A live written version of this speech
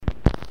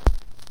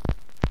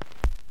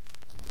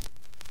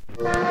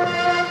So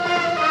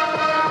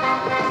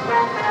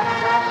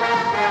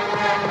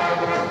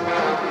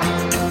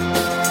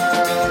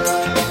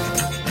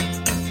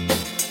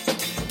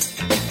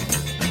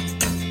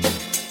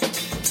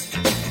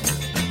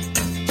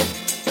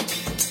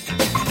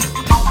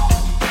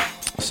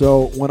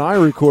when I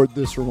record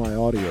this for my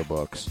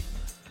audiobooks,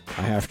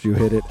 I have to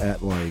hit it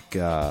at like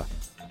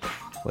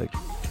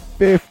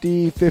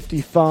 50,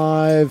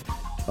 55.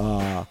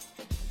 Go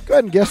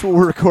ahead and guess what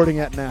we're recording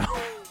at now.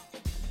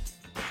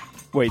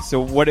 Wait, so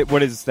what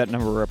is that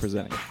number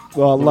representing?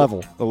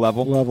 Level. The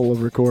level? Level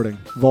of recording,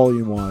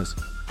 volume-wise.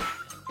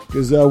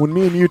 Because when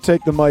me and you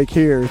take the mic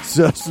here, it's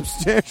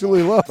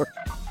substantially lower.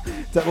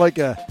 It's at like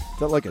a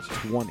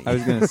 20. I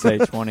was going to say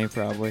 20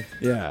 probably.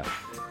 Yeah.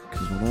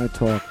 Because when I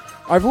talk...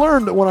 I've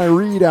learned that when I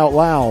read out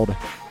loud,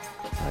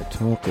 I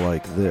talk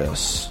like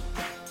this.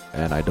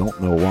 And I don't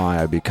know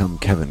why I become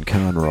Kevin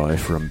Conroy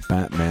from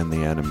Batman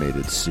the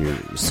Animated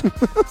Series.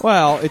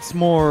 Well, it's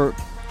more...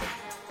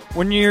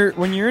 When you're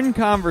in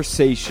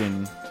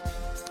conversation,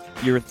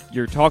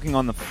 you're talking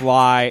on the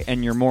fly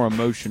and you're more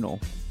emotional.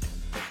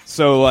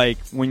 So like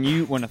when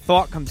a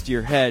thought comes to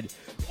your head,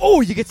 oh,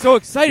 you get so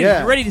excited,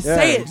 you're ready to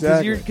say it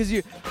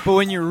exactly. But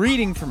when you're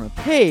reading from a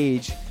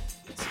page,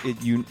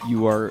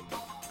 you are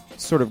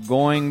sort of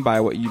going by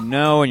what you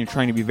know, and you're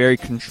trying to be very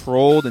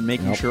controlled and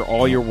making sure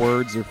all your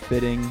words are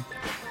fitting.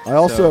 I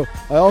also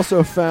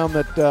found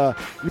that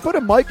you put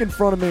a mic in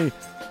front of me.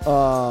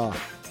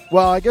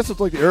 Well, I guess it's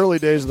like the early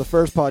days of the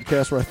first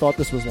podcast where I thought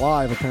this was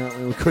live.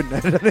 Apparently, we couldn't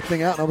edit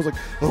anything out, and I was like,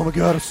 "Oh my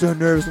god, I'm so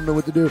nervous. I don't know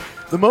what to do."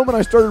 The moment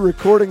I started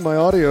recording my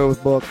audio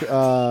book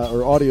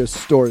or audio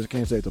stories, I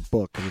can't say it's a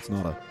book because it's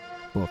not a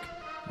book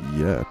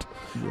yet.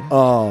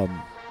 Yeah.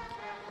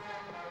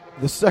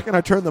 The second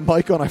I turned the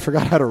mic on, I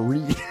forgot how to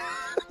read.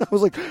 I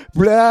was like,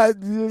 blah,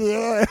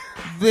 blah.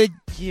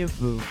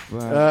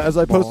 As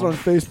I posted on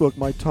Facebook,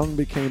 my tongue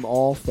became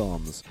all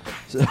thumbs.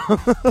 So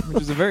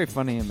which is a very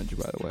funny image,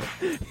 by the way.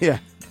 Yeah.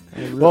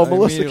 Well,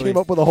 Melissa came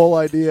up with a whole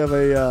idea of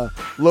a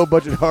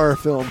low-budget horror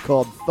film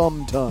called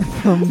Thumb Tongue.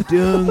 Thumb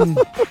Tongue.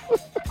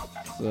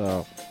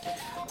 So,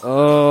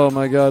 oh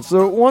my God.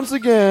 So once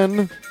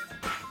again,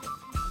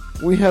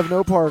 we have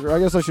no Parker. I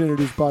guess I should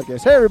introduce the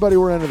podcast. Hey, everybody,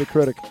 we're Enter the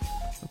Critic.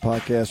 A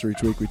podcast where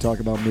each week we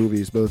talk about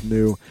movies, both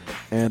new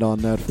and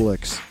on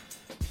Netflix.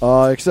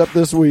 Except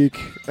this week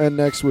and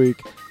next week.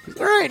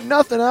 There ain't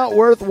nothing out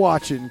worth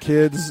watching,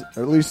 kids.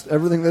 Or at least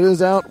everything that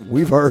is out,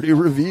 we've already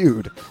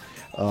reviewed.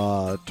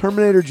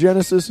 Terminator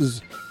Genisys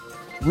is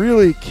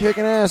really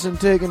kicking ass and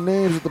taking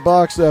names at the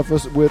box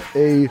office with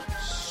a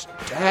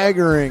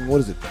staggering,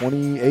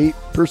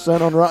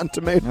 28% on Rotten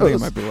Tomatoes? I think it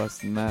might be less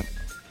than that.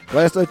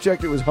 Last I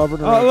checked, it was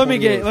hovering around. Let me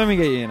get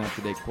you an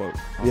up-to-date quote.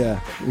 Yeah.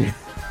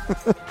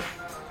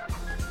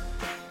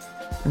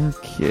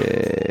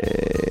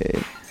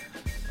 Okay.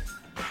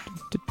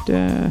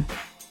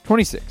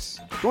 26.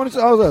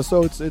 26.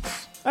 So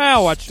it's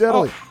I'll watch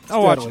steadily.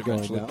 I'll watch it going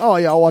eventually. down. Oh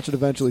yeah, I'll watch it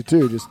eventually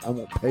too. Just I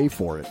won't pay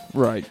for it.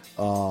 Right.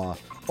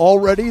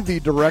 Already, the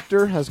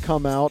director has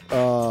come out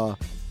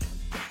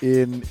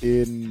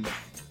in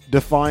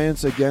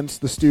defiance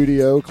against the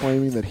studio,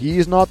 claiming that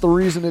he's not the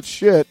reason it's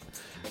shit.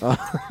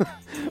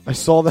 I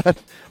saw that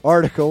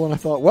article and I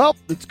thought, well,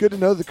 it's good to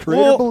know the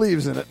creator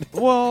believes in it.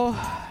 Well,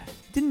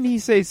 didn't he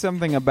say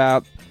something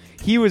about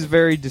he was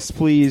very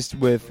displeased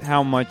with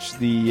how much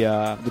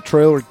the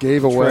trailer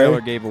gave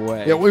away?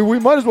 Yeah, we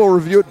might as well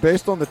review it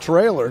based on the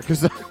trailer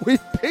because we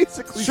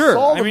basically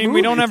saw the movie.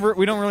 We don't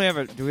really have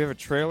a. Do we have a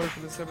trailer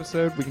for this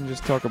episode? We can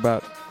just talk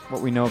about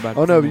what we know about.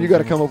 Oh no, but you got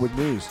to come up with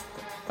news.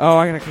 Oh,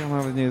 I got to come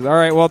up with news. All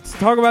right, well, let's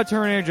talk about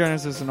Terminator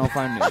Genisys and I'll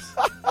find news.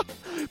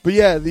 But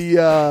yeah,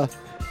 the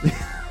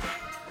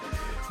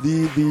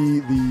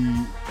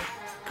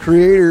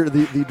creator,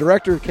 the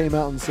director came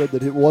out and said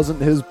that it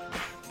wasn't his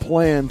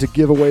plan to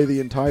give away the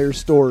entire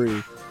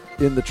story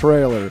in the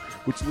trailer,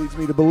 which leads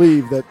me to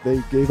believe that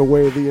they gave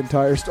away the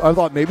entire story. I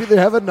thought maybe they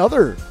have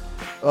another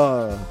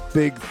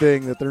big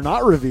thing that they're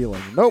not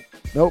revealing. Nope,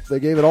 they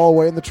gave it all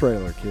away in the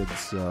trailer, kids.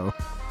 So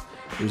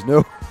there's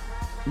no...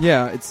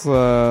 Yeah, it's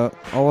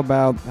all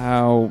about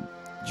how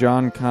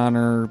John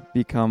Connor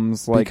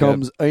becomes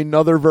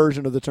another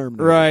version of the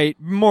Terminator. Right,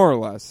 more or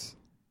less.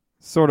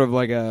 Sort of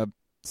like a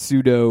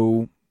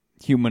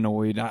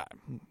pseudo-humanoid.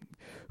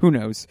 Who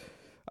knows?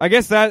 I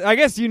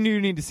guess you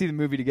need to see the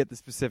movie to get the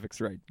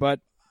specifics right. But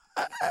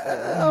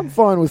I'm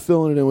fine with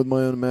filling it in with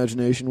my own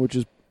imagination, which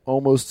is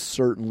almost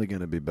certainly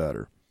going to be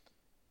better.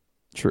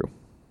 True.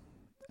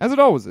 As it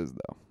always is,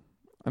 though.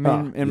 I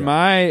mean, in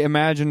my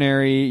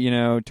imaginary,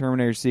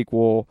 Terminator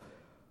sequel,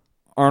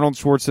 Arnold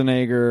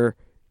Schwarzenegger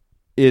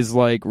is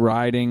like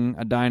riding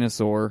a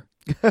dinosaur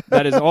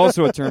that is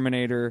also a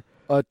Terminator.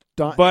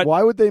 But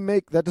why would they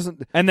make that?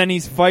 Doesn't and then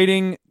he's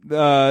fighting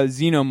the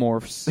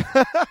xenomorphs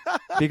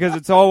because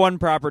it's all one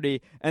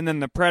property, and then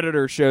the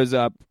Predator shows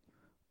up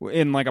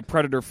in like a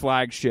Predator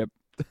flagship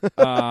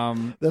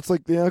That's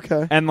like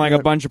okay. And like a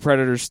bunch of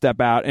predators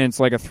step out, and it's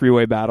like a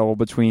 3-way battle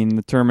between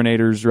the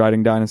Terminators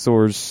riding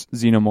dinosaurs,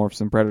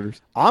 xenomorphs, and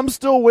predators. I'm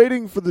still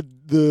waiting for the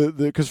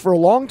because for a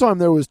long time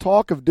there was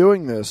talk of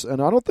doing this,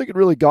 and I don't think it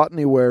really got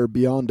anywhere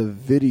beyond a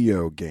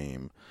video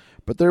game.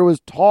 But there was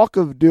talk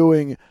of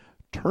doing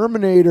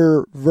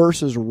Terminator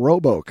versus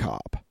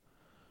RoboCop,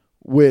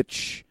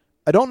 which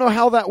I don't know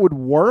how that would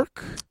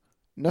work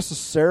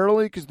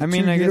necessarily, because the two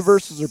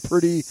universes are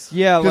pretty.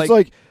 Yeah,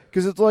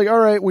 because it's like, all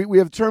right, we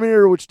have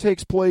Terminator, which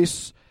takes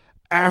place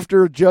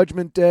after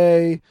Judgment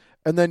Day,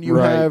 and then you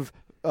have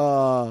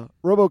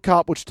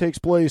RoboCop, which takes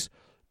place,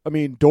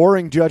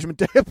 during Judgment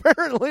Day.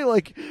 Apparently,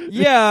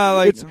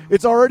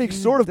 it's already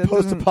sort of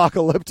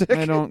post-apocalyptic.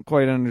 I don't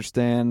quite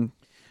understand,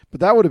 but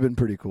that would have been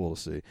pretty cool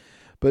to see.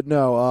 But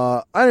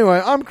no.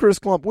 Anyway, I'm Chris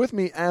Klump. With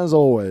me, as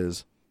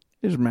always,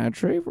 is Matt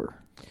Shaver.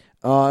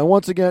 And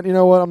once again, you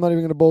know what? I'm not even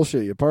going to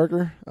bullshit you,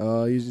 Parker.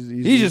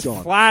 He's just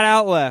gone. flat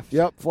out left.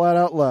 Yep, flat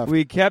out left.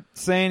 We kept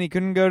saying he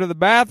couldn't go to the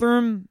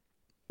bathroom,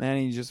 and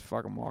he just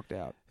fucking walked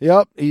out.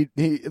 Yep,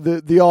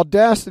 the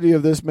audacity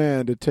of this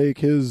man to take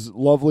his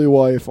lovely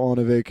wife on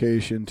a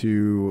vacation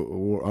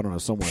to, I don't know,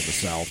 somewhere in the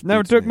South.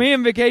 Never took me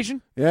on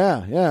vacation.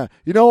 Yeah.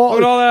 You know what?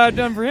 Look at all that I've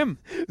done for him.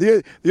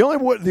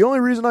 The only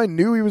reason I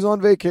knew he was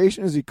on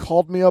vacation is he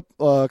called me up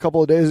a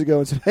couple of days ago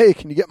and said, "Hey,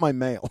 can you get my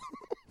mail?"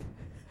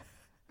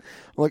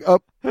 I'm like,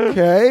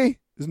 okay.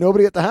 Is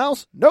nobody at the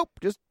house? Nope,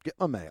 just get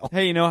my mail.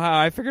 Hey, you know how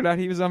I figured out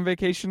he was on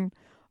vacation?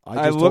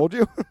 I told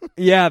you?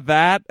 Yeah,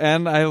 that,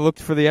 and I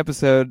looked for the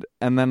episode,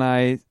 and then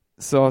I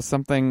saw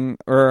something,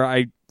 or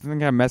I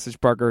think I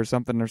messaged Parker or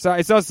something,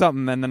 I saw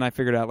something, and then I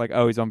figured out,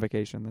 he's on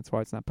vacation. That's why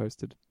it's not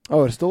posted.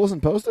 Oh, it still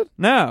isn't posted?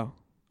 No.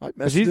 I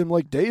messaged him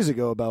days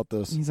ago about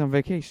this. He's on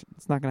vacation.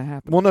 It's not going to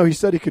happen. Well, no, he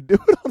said he could do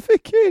it on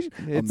vacation.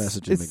 I'll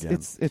message him again.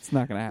 It's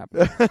not going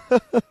to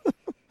happen.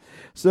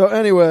 So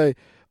anyway,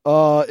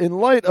 in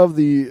light of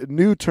the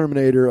new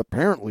Terminator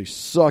apparently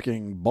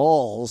sucking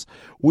balls,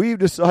 we've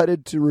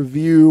decided to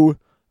review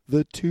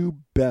the two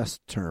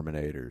best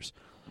Terminators.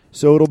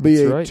 So it'll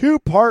be a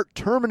 2-part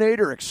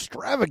Terminator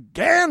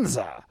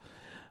extravaganza.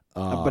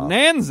 A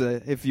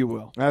bonanza, if you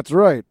will. That's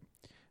right.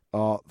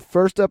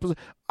 First episode.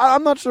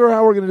 I'm not sure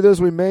how we're going to do this.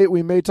 We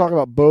may talk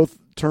about both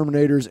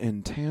Terminators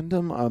in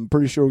tandem. I'm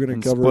pretty sure we're going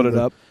to cover split it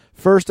up.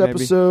 First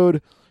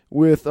episode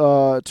with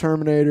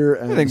Terminator,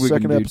 and the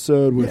second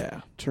episode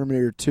with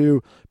Terminator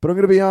 2. But I'm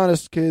going to be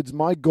honest, kids,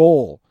 my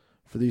goal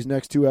for these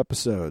next 2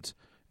 episodes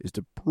is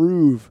to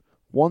prove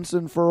once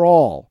and for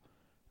all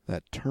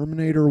that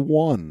Terminator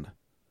 1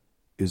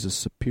 is a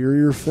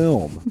superior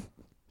film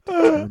to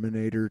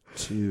Terminator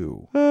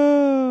 2.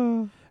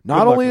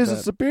 Not only is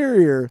it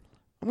superior,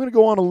 I'm going to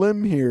go on a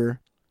limb here,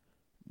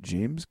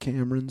 James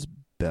Cameron's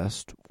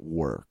best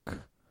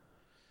work.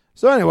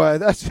 So anyway,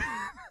 that's...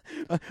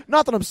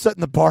 Not that I'm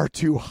setting the bar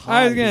too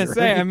high. I was going to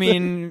say,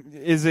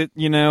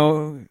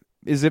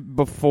 is it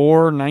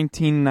before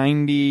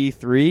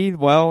 1993?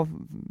 Well,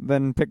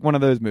 then pick one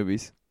of those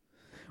movies.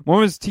 When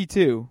was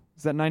T2?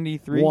 Is that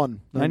 93?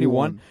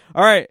 91?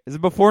 All right. Is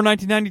it before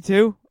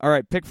 1992? All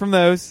right. Pick from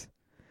those.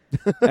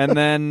 And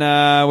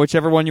then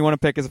whichever one you want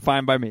to pick is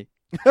fine by me.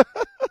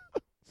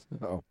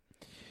 All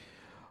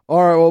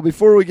right. Well,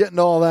 before we get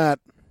into all that,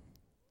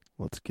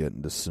 let's get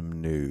into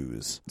some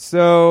news.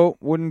 So,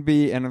 wouldn't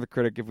be Enter the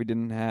Critic if we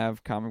didn't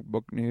have comic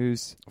book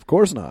news. Of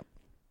course not.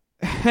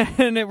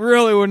 And it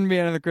really wouldn't be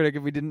Enter the Critic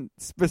if we didn't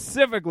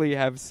specifically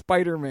have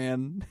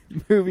Spider-Man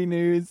movie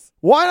news.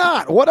 Why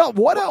not? What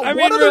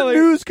other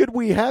news could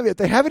we have yet?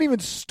 They haven't even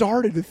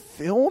started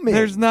filming.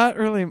 There's not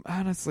really,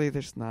 honestly,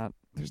 there's not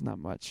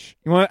much.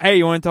 You want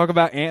to talk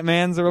about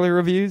Ant-Man's early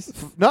reviews?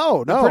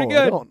 No. Pretty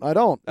good. I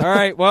don't. All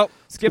right, well,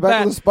 skip that.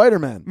 Back to the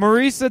Spider-Man.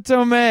 Marisa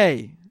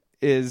Tomei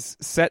is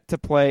set to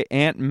play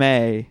Aunt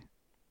May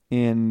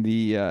in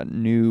the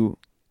new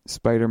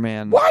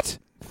Spider-Man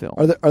film.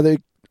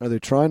 Are they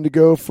trying to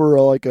go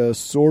for a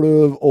sort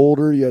of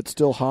older yet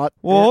still hot?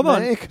 Well, hold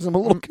on, because I'm a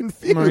little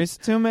confused. Marisa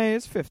Tomei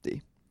is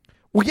 50.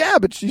 Well, yeah,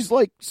 but she's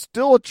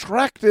still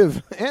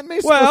attractive. Aunt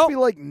May's supposed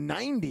to be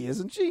 90,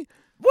 isn't she?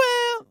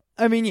 Well,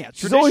 I mean, yeah.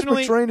 She's always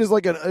portrayed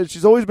as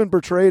she's always been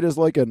portrayed as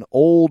an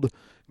old.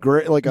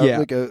 Great, like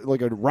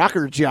a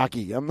rocker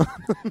jockey. I'm not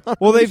well,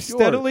 really they've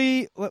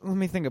steadily. Let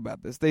me think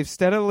about this. They've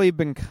steadily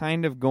been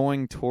kind of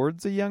going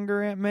towards a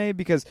younger Aunt May,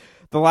 because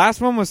the last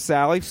one was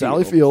Sally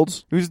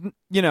Fields, who's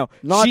not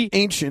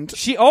ancient.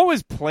 She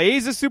always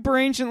plays a super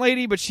ancient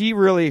lady, but she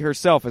really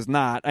herself is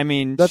not. I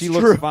mean, That's she true.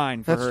 looks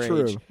fine for her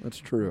true. age. That's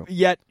true.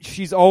 Yet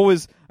she's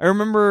always. I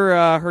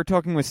remember her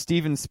talking with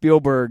Steven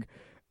Spielberg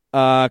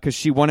because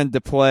she wanted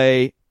to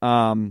play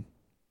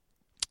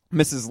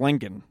Mrs.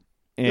 Lincoln.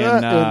 In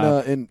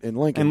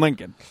Lincoln. In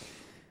Lincoln.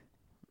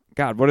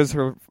 God, what is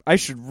her... I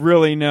should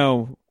really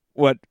know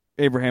what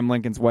Abraham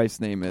Lincoln's wife's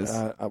name is.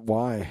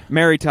 Why?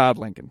 Mary Todd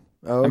Lincoln.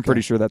 Oh, okay. I'm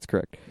pretty sure that's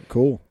correct.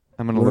 Cool.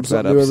 I'm going to look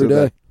that up so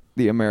that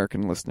the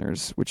American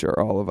listeners, which are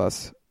all of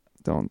us,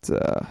 don't...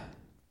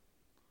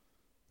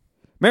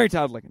 Mary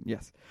Todd Lincoln,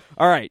 yes.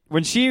 All right.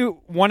 When she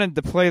wanted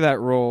to play that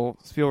role,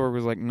 Spielberg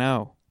was like,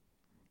 no.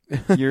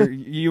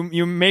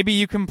 you maybe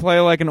you can play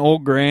like an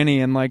old granny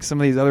in like some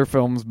of these other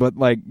films, but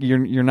like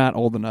you're not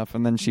old enough.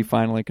 And then she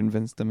finally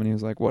convinced him, and he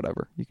was like,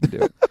 whatever, you can do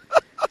it.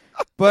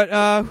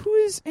 But who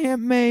is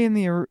Aunt May in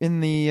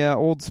the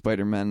old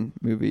Spider-Man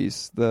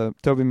movies? The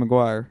Tobey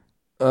Maguire.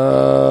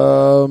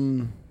 I'll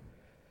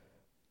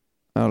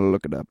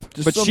look it up.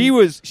 But some, she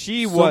was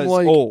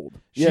like, old.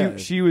 Yeah.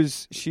 She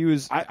was.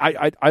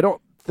 I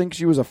don't think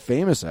she was a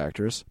famous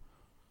actress.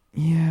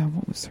 Yeah,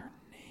 what was her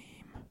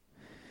name?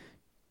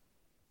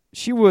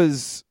 She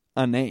was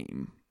a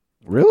name.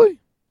 Really?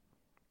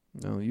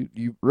 No,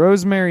 you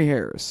Rosemary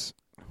Harris.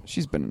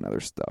 She's been in other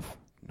stuff.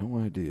 No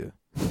idea.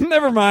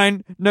 Never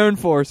mind. Known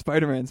for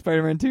Spider-Man,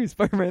 Spider-Man 2,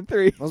 Spider-Man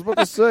 3. I was about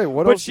to say,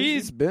 what but else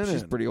has she been in?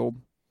 She's pretty old.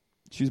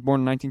 She was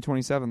born in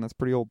 1927. That's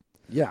pretty old.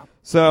 Yeah.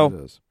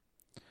 So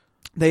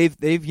they've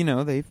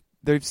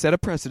set a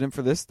precedent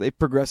for this. They've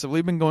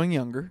progressively been going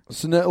younger.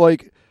 So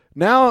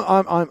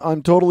now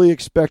I'm totally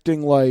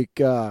expecting like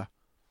the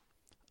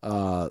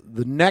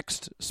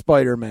next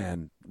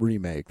Spider-Man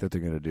remake that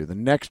they're going to do, the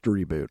next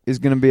reboot is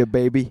going to be a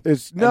baby.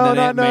 It's no.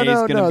 It's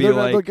going to be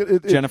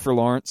like Jennifer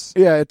Lawrence.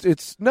 Yeah,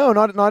 it's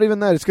not even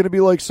that. It's going to be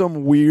like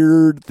some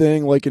weird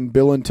thing, like in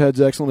Bill and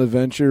Ted's Excellent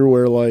Adventure,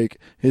 where like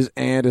his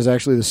aunt is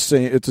actually the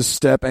same. It's a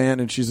step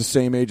aunt, and she's the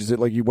same age as it.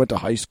 Like he went to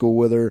high school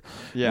with her.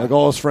 Yeah, like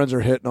all his friends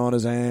are hitting on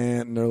his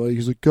aunt, and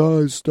he's like,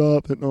 guys,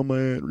 stop hitting on my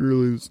aunt.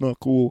 Really, it's not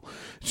cool.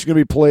 She's going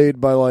to be played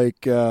by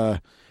like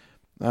I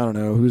don't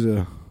know who's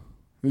a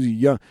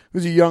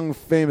young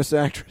famous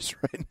actress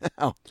right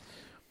now.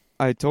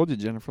 I told you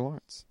Jennifer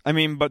Lawrence. I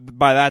mean, but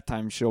by that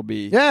time she'll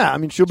be... Yeah, I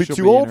mean, she'll be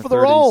too old for the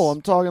 30s. role.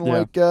 I'm talking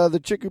like the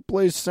chick who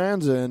plays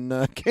Sansa in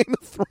Game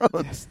of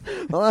Thrones.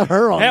 I'll have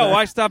her on Hell, there.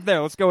 why stop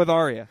there? Let's go with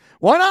Arya.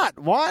 Why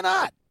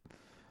not?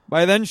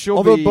 By then she'll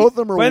Although be... both of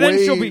them are then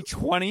she'll be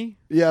 20.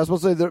 Yeah, I was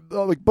supposed to say,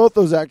 like, both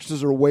those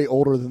actresses are way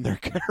older than their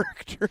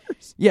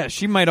characters. Yeah,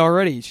 she might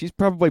already. She's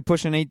probably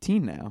pushing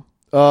 18 now.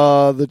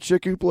 The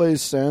chick who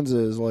plays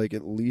Sansa is like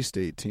at least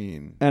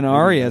 18. And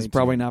Arya is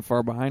probably not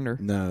far behind her.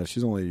 No,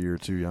 she's only a year or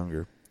two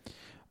younger.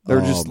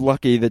 They're just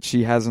lucky that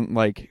she hasn't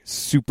like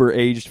super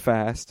aged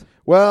fast.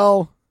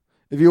 Well,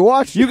 if you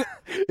watch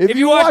if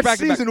you watch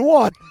season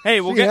 1, hey,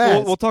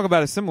 we'll talk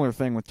about a similar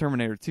thing with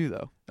Terminator 2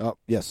 though. Oh,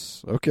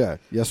 yes. Okay.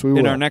 Yes, we will.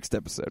 In our next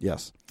episode.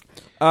 Yes.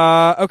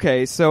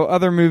 Okay, so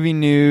other movie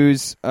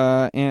news,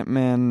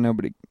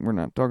 Ant-Man, we're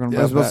not talking about that.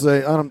 I was about to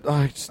say,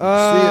 I just see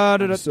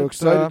it. I'm so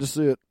excited to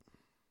see it.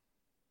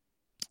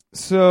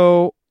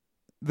 So,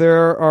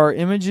 there are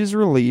images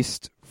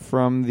released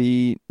from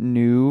the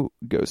new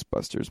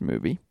Ghostbusters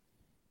movie.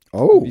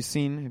 Oh. Have you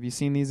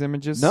seen these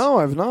images? No,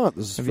 I've not.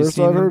 This is the first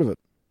I've heard of it.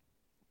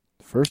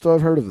 First I've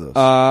heard of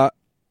this.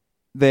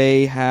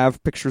 They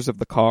have pictures of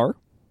the car.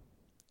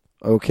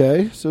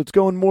 Okay, so it's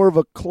going more of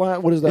a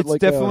what is that? It's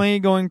definitely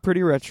going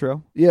pretty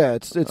retro. Yeah,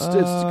 it's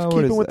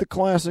keeping with the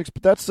classics.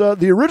 But that's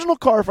the original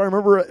car, if I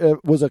remember,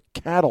 was a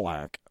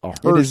Cadillac, a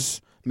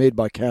hearse made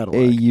by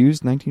Cadillac, a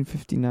used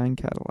 1959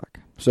 Cadillac.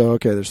 So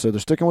they're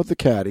sticking with the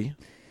Caddy.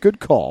 Good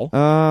call.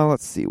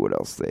 Let's see what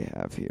else they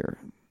have here.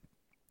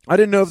 I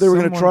didn't know if they were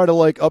going to try to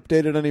like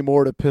update it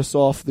anymore to piss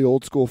off the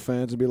old school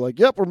fans and be like,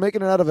 "Yep, we're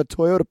making it out of a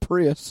Toyota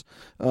Prius."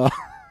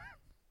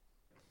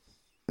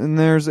 And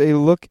there's a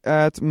look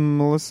at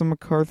Melissa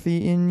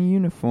McCarthy in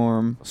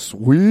uniform.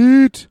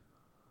 Sweet.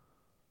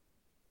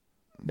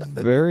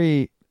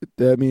 Very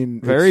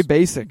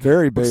basic.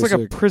 Very basic. Looks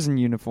like a prison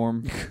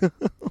uniform.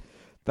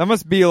 That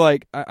must be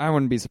like, I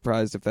wouldn't be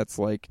surprised if that's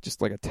like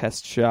just like a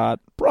test shot.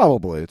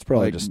 Probably. It's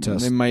probably like, just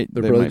test. They're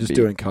probably just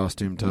doing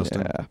costume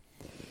testing.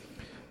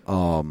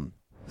 Yeah.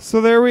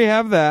 So there we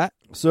have that.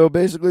 So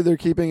basically they're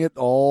keeping it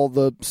all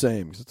the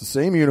same. It's the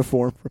same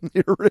uniform from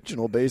the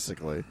original,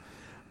 basically.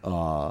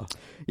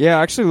 Yeah,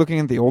 actually looking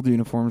at the old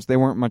uniforms, they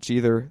weren't much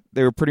either.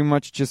 They were pretty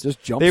much just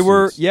jumpsuits.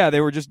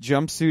 They were just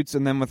jumpsuits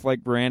and then with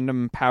like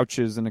random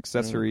pouches and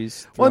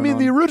accessories. Well, I mean,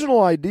 the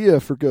original idea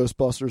for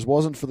Ghostbusters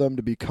wasn't for them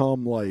to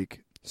become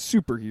like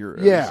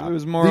superheroes. Yeah, it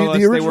was more or less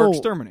they were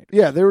exterminators.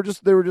 Yeah, they were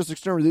just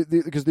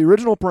exterminators because the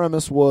original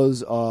premise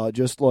was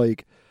just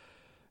like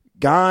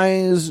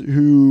guys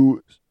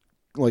who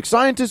like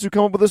scientists who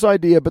come up with this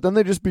idea, but then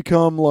they just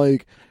become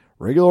like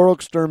regular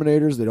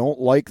exterminators. They don't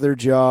like their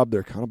job.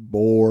 They're kind of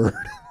bored.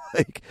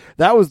 Like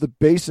that was the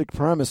basic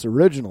premise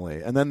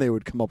originally, and then they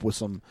would come up with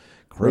some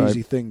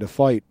crazy thing to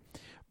fight.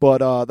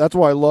 But that's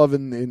why I love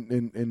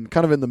in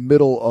kind of in the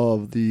middle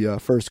of the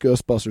first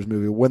Ghostbusters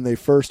movie when they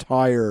first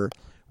hire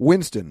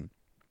Winston.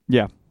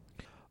 Yeah,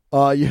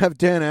 you have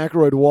Dan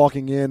Aykroyd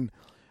walking in.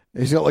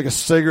 He's got like a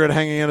cigarette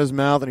hanging out his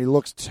mouth, and he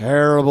looks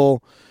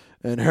terrible.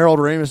 And Harold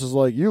Ramis is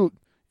like, "You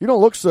don't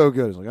look so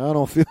good." He's like, "I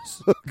don't feel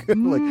so good."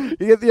 Like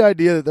you get the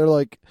idea that they're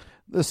like,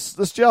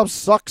 This job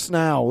sucks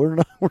now. We're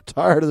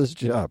tired of this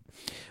job.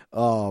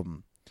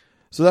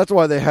 So that's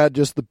why they had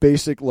just the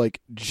basic like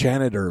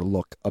janitor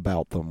look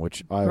about them,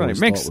 which I always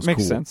thought was makes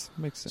cool. sense.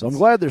 Makes sense. So I'm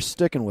glad they're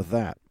sticking with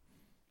that.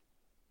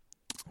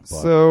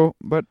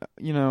 But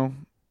you know,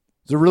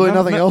 is there really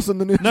nothing else in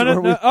the news?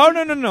 No. Oh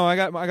no. I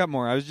got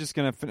more. I was just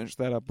gonna finish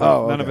that up.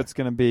 But none of it's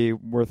gonna be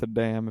worth a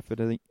damn if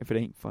it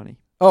ain't funny.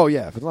 Oh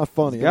yeah, if it's not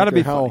funny, It's gotta I don't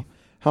be care funny.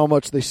 how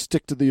much they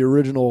stick to the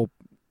original,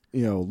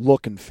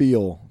 look and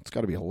feel. It's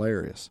got to be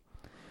hilarious.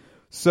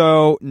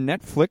 So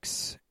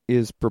Netflix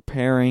is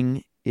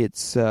preparing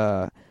its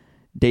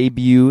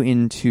debut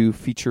into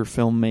feature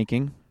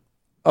filmmaking.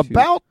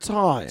 About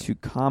time. To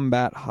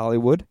combat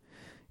Hollywood.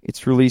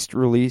 It's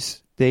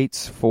release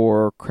dates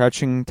for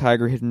Crouching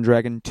Tiger, Hidden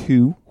Dragon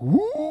 2.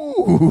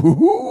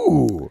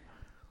 Ooh.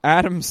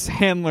 Adam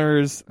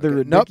Sandler's The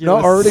Nope,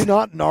 Ridiculous...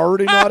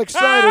 already not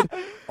excited.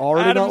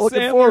 Already Adam not looking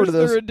Sandler's forward to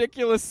this. The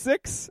Ridiculous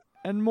 6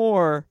 and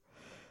more.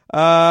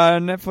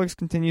 Netflix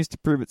continues to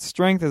prove its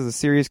strength as a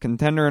serious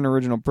contender in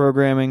original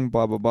programming,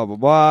 blah, blah, blah, blah,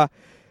 blah.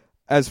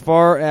 As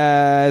far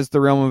as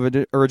the realm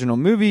of original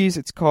movies,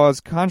 it's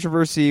caused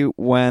controversy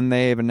when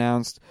they have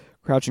announced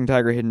Crouching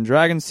Tiger, Hidden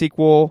Dragon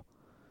sequel,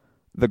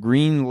 The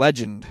Green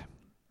Legend,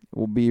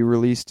 will be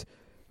released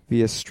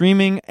via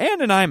streaming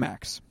and an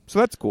IMAX. So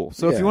that's cool.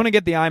 So if you want to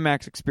get the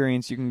IMAX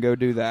experience, you can go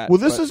do that. Well,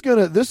 this is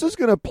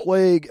gonna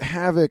plague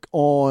havoc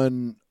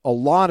on a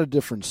lot of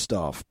different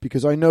stuff,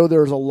 because I know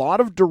there's a lot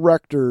of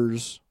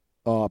directors,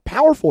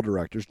 powerful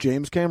directors,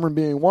 James Cameron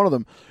being one of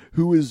them,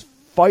 who is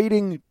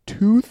fighting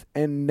tooth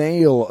and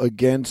nail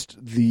against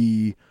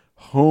the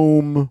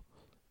home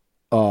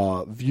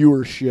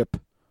viewership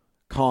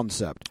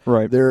concept.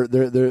 Right. They're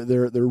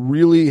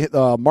really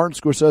Martin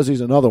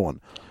Scorsese's another one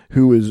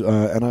who is,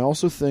 and I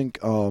also think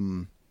the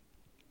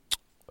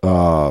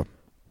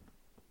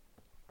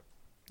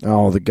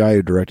guy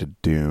who directed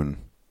Dune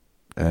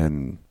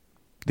and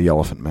The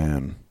Elephant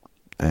Man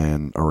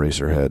and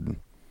Eraserhead,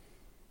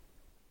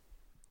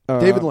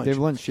 David Lynch. David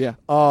Lynch, yeah.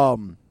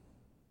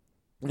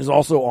 Is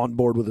also on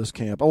board with this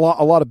camp. A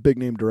lot of big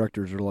name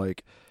directors are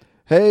like,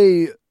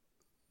 hey,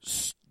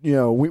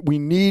 we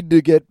need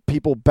to get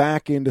people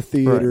back into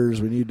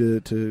theaters. Right. We need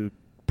to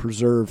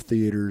preserve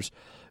theaters,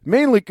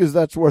 mainly because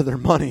that's where their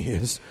money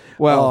is.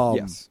 Well,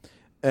 yes.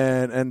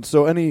 And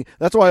so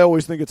that's why I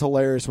always think it's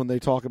hilarious when they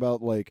talk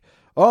about, like,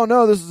 oh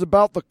no, this is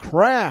about the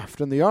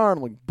craft and the art.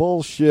 I'm like,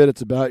 bullshit,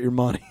 it's about your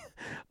money.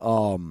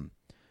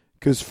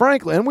 Because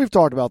frankly, and we've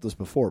talked about this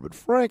before, but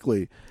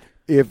frankly,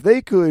 if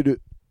they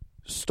could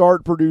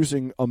start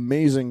producing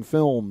amazing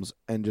films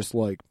and just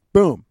like,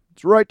 boom,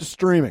 it's right to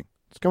streaming.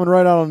 It's coming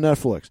right out on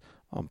Netflix.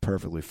 I'm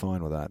perfectly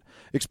fine with that.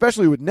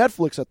 Especially with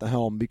Netflix at the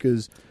helm,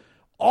 because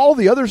all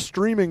the other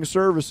streaming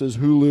services,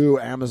 Hulu,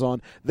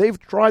 Amazon, they've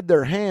tried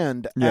their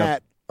hand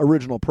at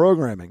original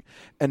programming.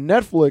 And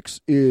Netflix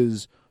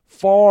is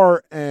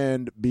far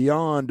and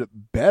beyond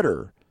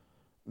better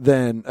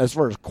than, as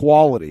far as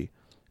quality.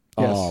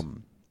 Yes.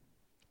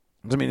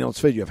 I mean, let's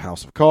face it, you have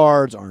House of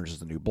Cards, Orange is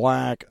the New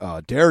Black,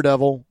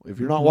 Daredevil. If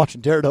you're not watching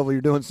Daredevil, you're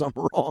doing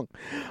something wrong.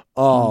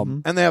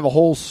 And they have a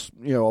whole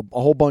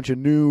bunch of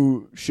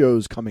new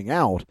shows coming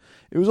out.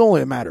 It was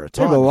only a matter of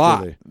time. They have a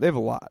lot. They have a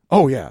lot.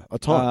 Oh yeah, a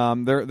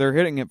ton. They're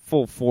hitting it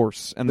full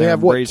force, and they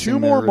have embracing 2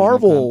 more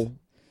Marvel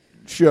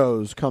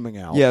shows coming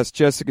out. Yes,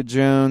 Jessica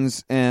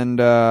Jones and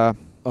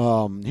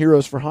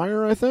Heroes for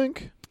Hire, I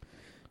think.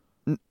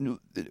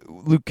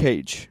 Luke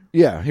Cage.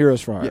 Yeah,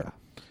 Heroes for Hire.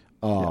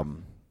 Yeah.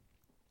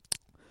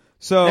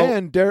 So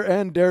and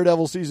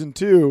Daredevil season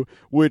 2,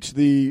 which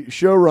the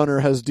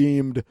showrunner has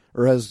deemed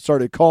or has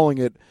started calling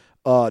it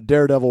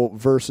Daredevil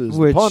versus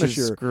Punisher, which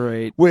is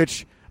great.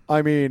 Which,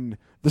 I mean,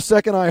 the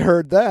second I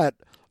heard that,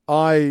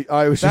 I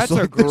was just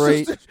like,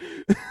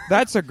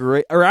 that's a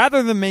great.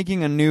 Rather than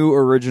making a new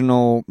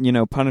original,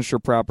 Punisher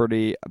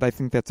property, I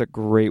think that's a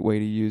great way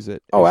to use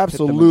it. Oh,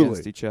 absolutely. Pit them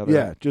against each other.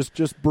 Yeah,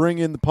 just bring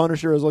in the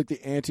Punisher as like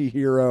the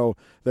anti-hero.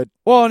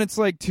 And it's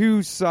like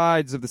two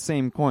sides of the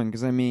same coin.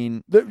 Because I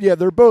mean,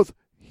 they're both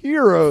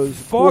heroes.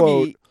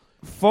 Foggy.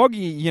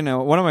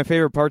 One of my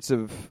favorite parts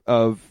of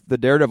the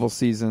Daredevil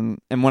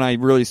season, and when I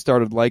really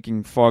started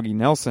liking Foggy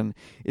Nelson,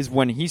 is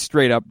when he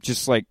straight up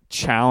just like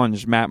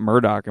challenged Matt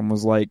Murdock and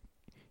was like,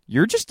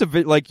 "You're just a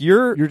vigilante.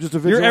 You're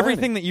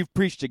everything that you've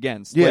preached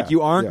against. Yeah, like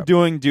you aren't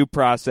doing due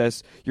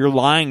process. You're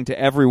lying to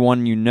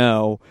everyone you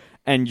know,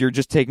 and you're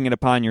just taking it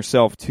upon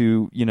yourself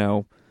to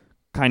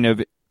kind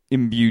of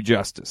imbue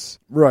justice."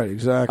 Right.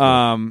 Exactly.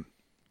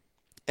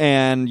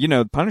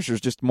 And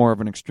Punisher's just more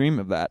of an extreme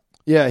of that.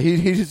 Yeah,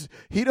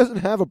 he doesn't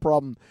have a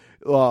problem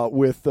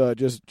with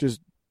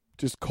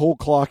just cold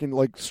clocking,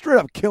 like straight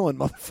up killing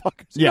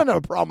motherfuckers. He doesn't have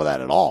a problem with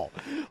that at all.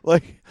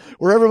 Like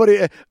where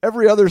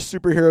every other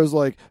superhero is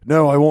like,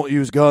 no, I won't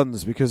use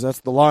guns because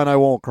that's the line I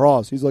won't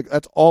cross. He's like,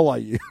 that's all I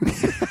use.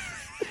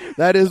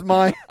 That is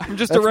my. I'm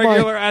just a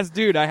regular ass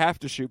dude. I have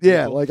to shoot people.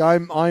 Yeah, like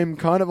I'm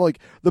kind of like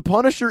the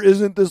Punisher.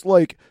 Isn't this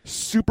like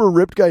super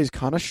ripped guy? He's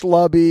kind of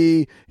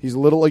schlubby. He's a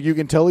little like you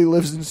can tell he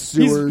lives in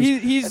sewers.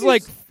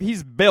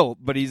 He's built,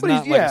 but he's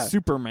not like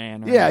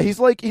Superman. He's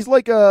like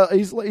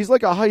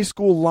a high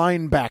school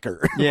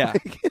linebacker. Yeah,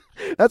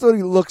 that's what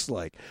he looks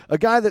like. A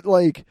guy that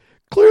like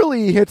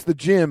clearly he hits the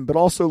gym, but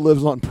also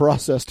lives on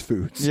processed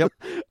foods. Yep.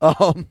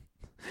 And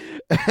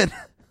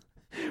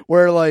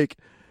where like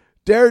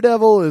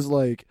Daredevil is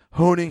like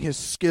honing his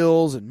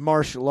skills in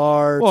martial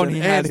arts. Well, and he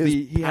has has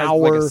his like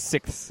power. a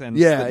sixth sense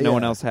that no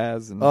one else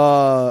has. And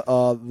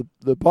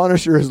The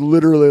Punisher is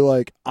literally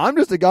like, I'm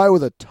just a guy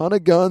with a ton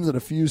of guns and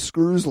a few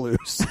screws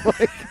loose.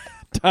 Like,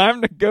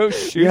 time to go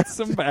shoot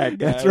some bad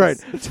guys. That's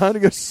right. Time to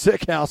go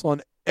sick house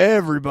on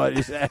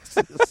everybody's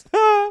asses.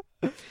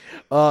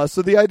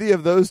 So the idea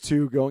of those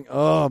two going,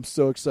 I'm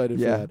so excited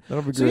for that.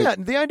 That'll be So great. yeah,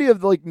 the idea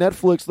of like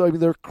Netflix, I mean,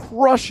 they're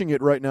crushing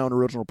it right now in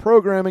original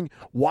programming.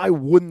 Why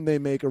wouldn't they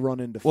make a run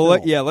into film?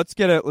 Let's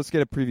get a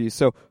preview.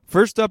 So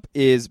first up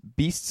is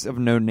Beasts of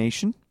No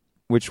Nation,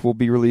 which will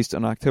be released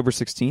on October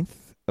 16th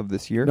of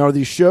this year. Now, are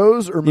these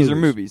shows or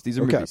movies? These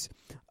are Okay. movies.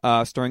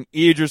 Starring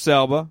Idris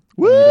Elba.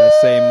 Woo! Need I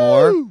say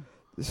more?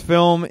 This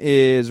film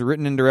is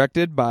written and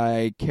directed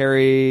by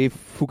Cary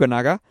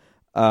Fukunaga,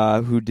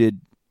 who did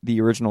the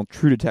original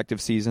True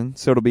Detective season.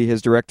 So it'll be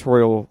his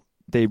directorial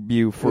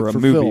debut for a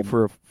movie,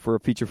 film. for a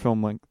feature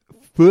film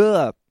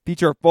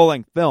feature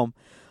full-length film.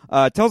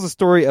 It tells the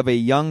story of a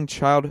young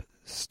child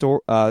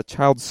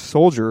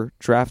soldier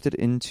drafted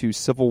into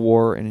civil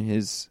war in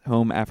his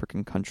home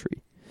African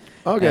country.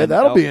 Okay, And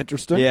that'll be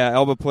interesting. Yeah,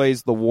 Elba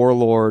plays the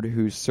warlord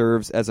who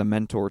serves as a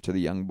mentor to the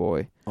young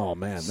boy. Oh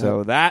man,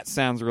 So that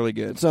sounds really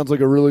good. that sounds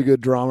like a really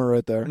good drama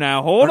right there.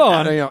 Now hold Or,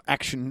 on.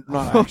 action,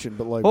 not action,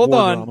 but like Hold war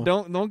on,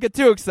 drama. don't get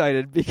too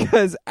excited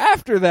because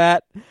after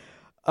that,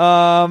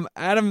 Adam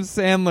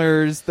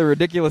Sandler's The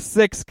Ridiculous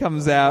Six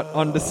comes out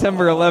on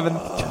December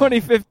 11th,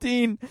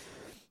 2015.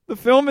 The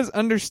film is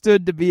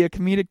understood to be a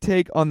comedic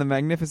take on The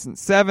Magnificent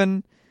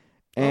Seven,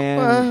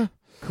 and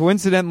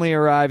coincidentally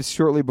arrives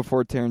shortly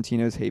before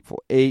Tarantino's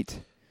Hateful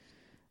Eight.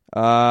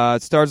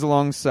 It stars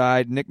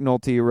alongside Nick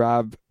Nolte,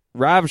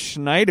 Rob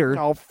Schneider.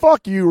 Oh,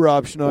 fuck you,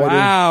 Rob Schneider.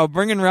 Wow,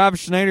 bringing Rob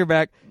Schneider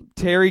back.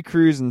 Terry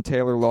Crews and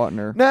Taylor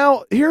Lautner.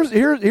 Now,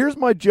 here's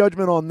my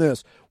judgment on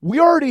this. We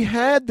already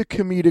had the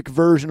comedic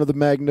version of the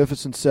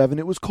Magnificent Seven.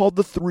 It was called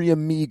The Three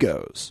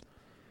Amigos.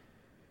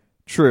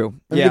 True.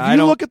 And Yeah, if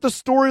you look at the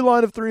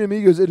storyline of Three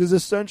Amigos, it is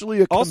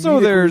essentially a also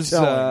comedic there's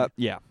retelling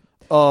yeah.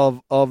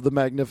 of the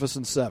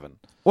Magnificent Seven.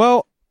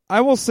 Well,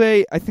 I will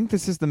say I think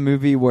this is the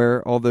movie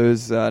where all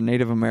those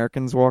Native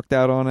Americans walked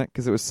out on it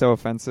because it was so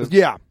offensive.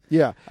 Yeah.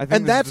 I think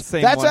And this is the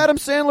same that's one. Adam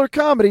Sandler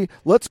comedy.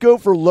 Let's go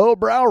for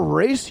lowbrow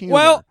race humor.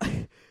 Well,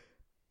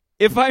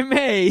 if I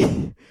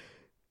may,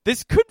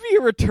 this could be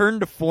a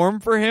return to form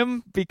for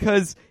him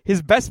because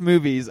his best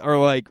movies are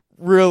like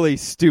really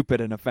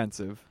stupid and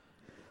offensive.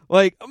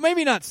 Like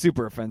maybe not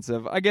super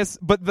offensive, I guess,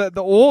 but the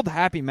old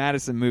Happy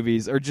Madison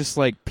movies are just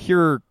like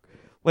pure,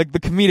 like the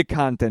comedic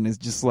content is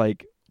just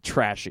like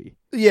trashy.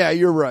 yeah,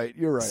 you're right.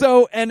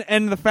 So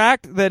and the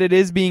fact that it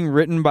is being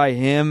written by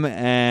him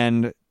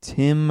and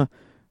Tim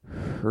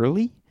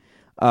Hurley,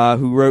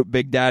 who wrote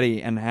Big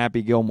Daddy and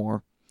Happy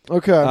Gilmore.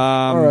 Okay.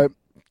 All right.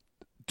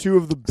 Two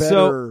of the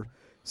better.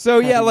 So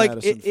yeah, Happy like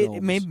Madison it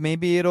films.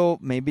 maybe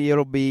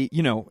it'll be,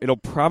 you know, it'll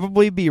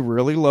probably be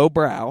really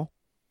lowbrow.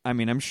 I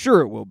mean, I'm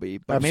sure it will be,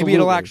 but maybe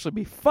it'll Absolutely. actually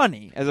be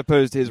funny as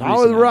opposed to his Not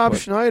recent with Rob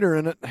output. Schneider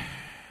in it.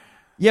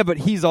 Yeah, but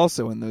he's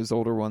also in those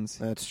older ones.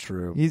 That's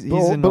true. He's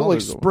but in but all like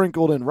those old-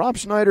 sprinkled in. Rob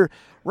Schneider.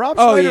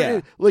 Oh,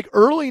 yeah. Like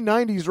early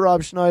 '90s,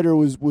 Rob Schneider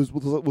was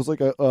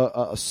like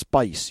a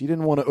spice. You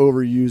didn't want to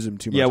overuse him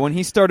too much. Yeah, when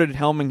he started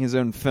helming his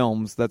own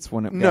films, that's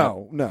when it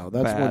got no,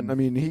 that's bad. when. I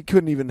mean, he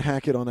couldn't even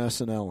hack it on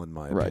SNL, in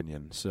my Right.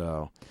 opinion.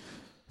 So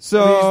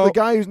So he's the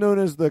guy who's known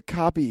as the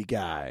copy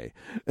guy.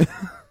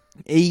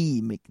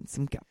 hey, making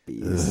some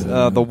copies.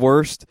 The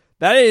worst.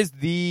 That is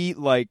the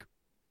like.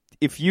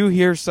 If you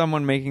hear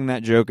someone making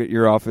that joke at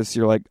your office,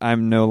 you're like,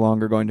 I'm no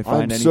longer going to find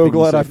I'm anything. so you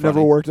glad say I've never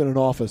funny. worked in an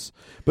office.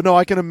 But no,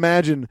 I can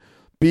imagine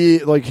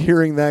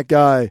hearing that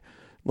guy,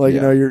 like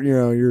Yeah.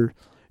 you're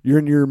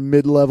in your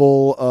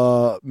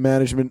mid-level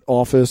management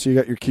office. You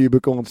got your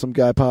cubicle, and some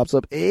guy pops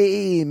up.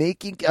 Hey,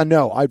 making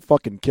no, I'd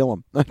fucking kill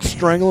him. I'd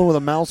strangle him with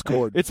a mouse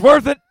cord. It's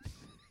worth it.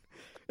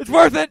 It's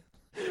worth it.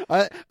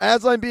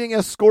 As I'm being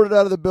escorted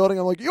out of the building,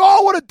 I'm like, you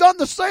all would have done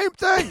the same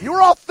thing. You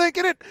were all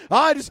thinking it.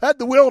 I just had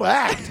the will to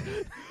act.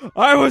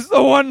 I was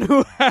the one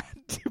who had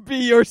to be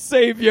your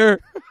savior.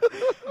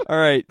 All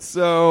right,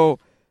 so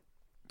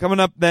coming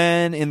up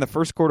then in the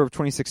first quarter of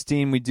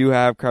 2016, we do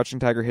have Crouching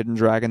Tiger, Hidden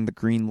Dragon, The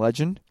Green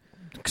Legend.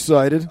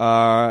 Excited.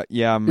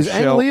 Yeah, Is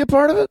Ang Lee a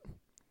part of it?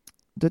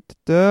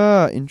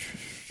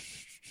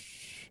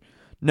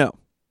 No.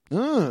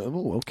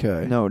 Oh,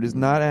 okay. No, it is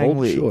not Ang Bold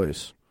Lee.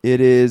 choice. It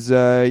is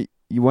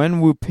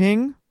Yuen Wu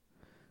Ping,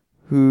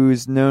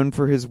 who's known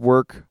for his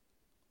work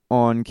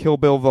on Kill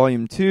Bill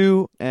Volume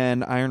 2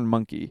 and Iron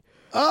Monkey.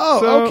 Oh,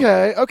 So-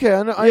 okay.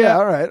 I know. Yeah,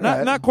 all right.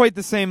 Not quite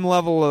the same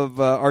level of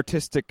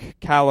artistic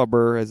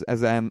caliber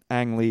as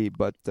Ang Lee,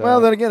 but Well,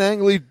 then again,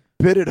 Ang Lee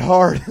bit it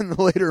hard in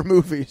the later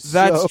movies.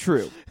 that's so-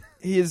 true.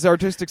 His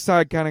artistic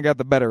side kind of got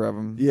the better of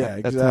him. Yeah, at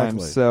exactly.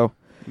 times. So,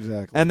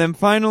 Exactly. and then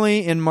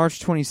finally in March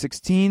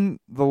 2016,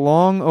 the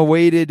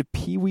long-awaited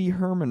Pee Wee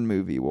Herman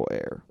movie will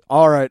air.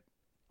 All right.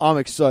 I'm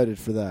excited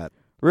for that.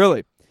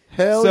 Really,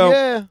 Hell So-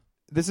 yeah.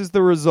 this is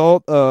the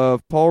result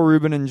of Paul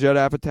Rubin and Judd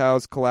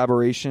Apatow's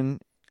collaboration.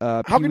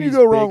 How can you Pee-wee's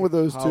go wrong Big with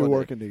those Holiday. two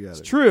working together?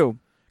 It's true.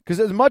 Because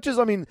as much as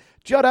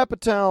Judd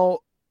Apatow,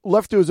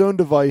 left to his own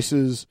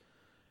devices,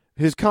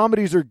 his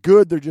comedies are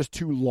good. They're just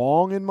too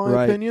long, in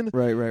my opinion.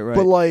 Right.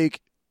 But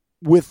like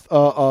with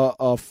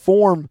a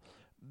form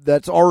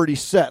that's already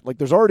set, like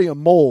there's already a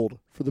mold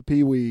for the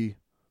Pee-wee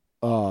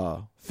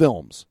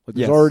films. Like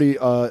there's already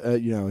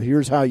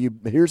here's how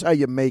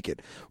you make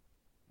it.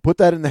 Put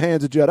that in the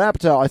hands of Judd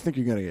Apatow, I think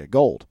you're going to get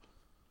gold.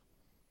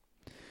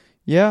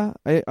 Yeah,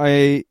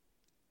 I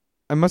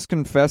must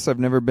confess I've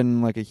never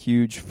been like a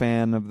huge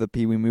fan of the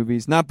Pee-wee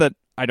movies. Not that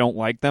I don't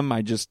like them.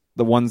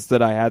 The ones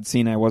that I had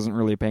seen I wasn't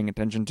really paying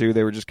attention to.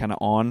 They were just kind of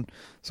on.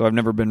 So I've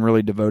never been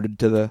really devoted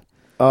to the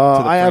I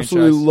franchise.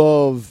 absolutely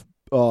love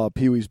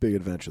Pee-wee's Big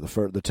Adventure,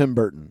 the Tim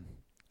Burton.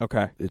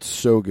 Okay. It's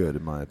so good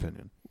in my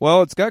opinion.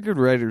 Well, it's got good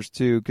writers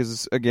too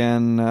because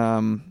again,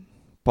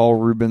 Paul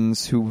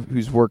Rubens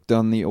who's worked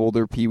on the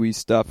older Pee-wee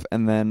stuff,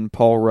 and then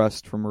Paul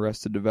Rust from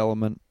Arrested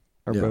Development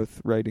are both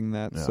writing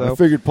that. Yeah, so I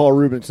figured Paul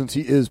Rubens, since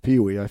he is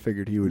Pee-wee, I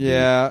figured he would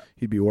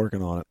he'd be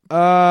working on it.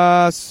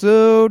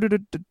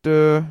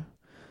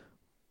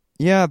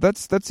 Yeah,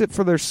 that's it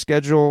for their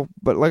schedule.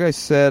 But like I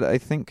said, I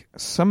think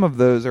some of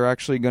those are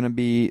actually going to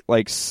be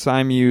like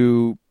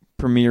simu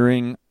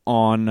premiering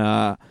on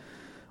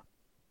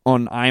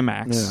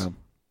IMAX. Yeah.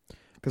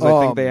 Because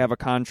I think they have a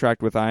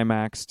contract with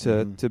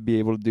IMAX to be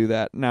able to do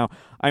that. Now,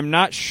 I'm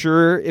not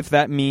sure if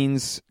that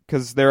means,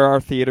 because there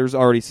are theaters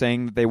already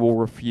saying that they will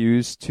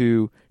refuse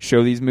to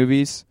show these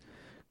movies,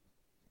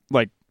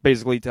 like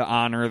basically to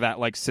honor that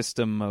like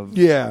system of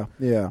respecting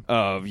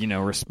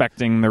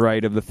the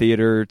right of the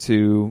theater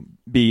to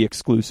be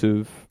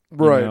exclusive,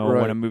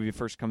 when a movie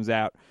first comes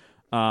out.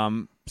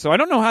 So I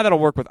don't know how that'll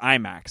work with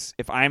IMAX.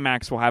 If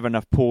IMAX will have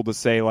enough pull to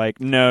say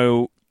like,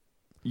 no,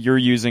 you're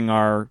using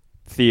our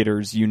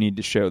theaters, you need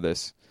to show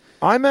this.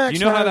 IMAX. Do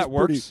you know how that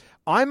works?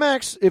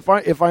 IMAX,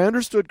 if I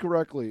understood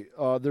correctly,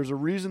 there's a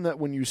reason that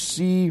when you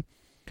see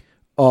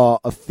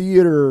a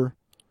theater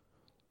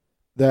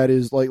that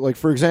is like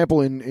for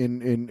example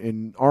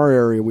in our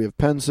area we have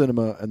Penn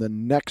Cinema, and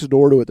then next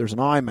door to it there's an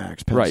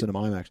IMAX, Penn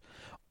Cinema IMAX.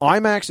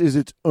 IMAX is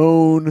its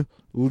own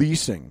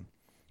leasing,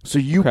 so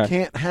you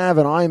can't have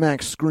an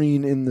IMAX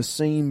screen in the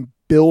same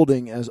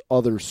building as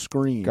other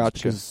screens.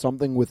 Gotcha. Because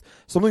something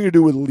to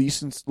do with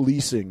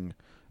leasing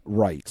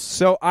rights.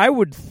 So I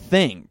would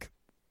think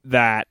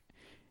that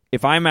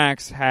if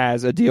IMAX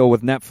has a deal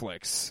with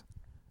Netflix,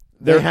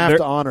 they have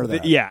to honor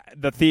that.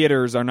 The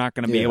theaters are not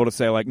going to be able to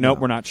say like, nope,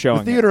 we're not showing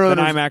the theater it. owners,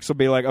 then IMAX will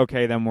be like,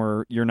 okay, then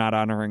you're not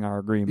honoring our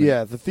agreement.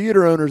 Yeah, the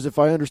theater owners, if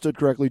I understood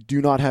correctly, do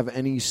not have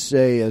any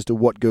say as to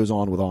what goes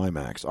on with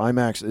IMAX.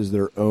 IMAX is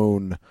their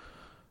own.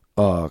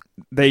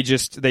 They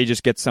just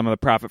get some of the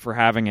profit for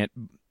having it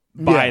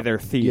by their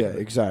theater. Yeah,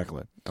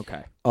 exactly.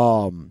 Okay.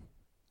 I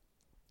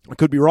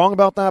could be wrong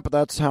about that, but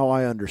that's how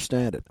I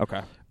understand it.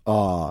 Okay.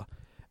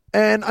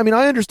 And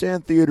I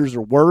understand theaters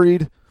are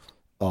worried.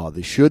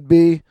 They should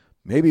be.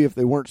 Maybe if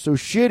they weren't so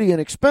shitty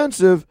and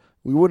expensive,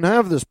 we wouldn't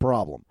have this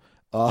problem.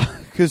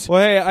 Cause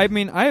hey, I've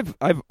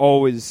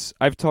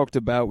talked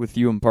about with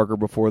you and Parker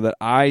before that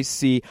I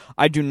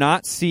do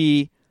not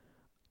see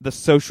the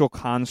social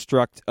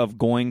construct of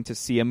going to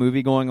see a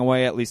movie going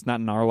away, at least not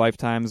in our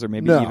lifetimes, or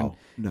maybe even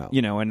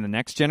in the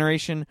next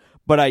generation.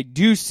 But I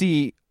do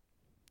see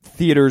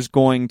theaters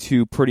going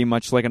to pretty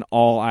much like an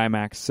all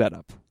IMAX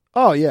setup.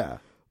 Oh yeah.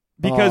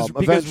 Because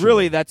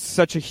really that's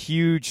such a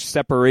huge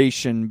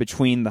separation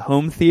between the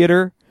home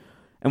theater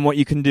and what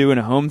you can do in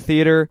a home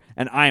theater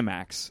and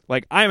IMAX.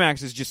 Like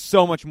IMAX is just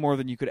so much more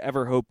than you could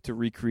ever hope to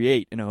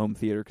recreate in a home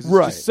theater because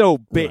it's just so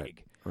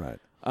big. Right.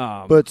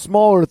 But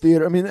smaller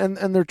theater,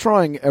 and they're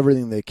trying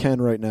everything they can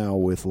right now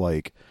with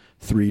like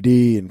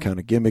 3D and kind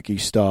of gimmicky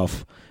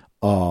stuff.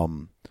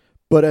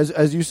 But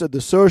as you said,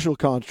 the social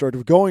construct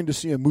of going to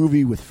see a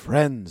movie with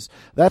friends,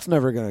 that's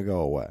never going to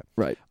go away.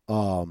 Right.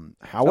 However,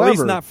 at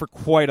least not for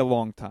quite a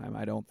long time,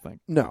 I don't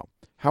think. No.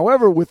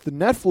 However, with the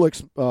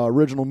Netflix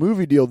original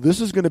movie deal, this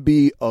is going to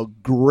be a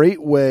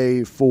great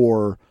way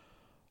for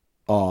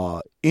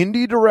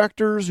indie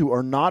directors who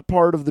are not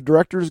part of the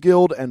Directors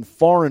Guild and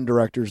foreign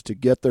directors to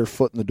get their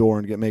foot in the door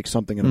and make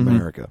something in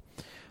America.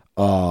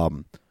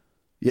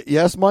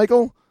 Yes,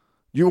 Michael?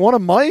 You want a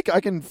mic? I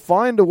can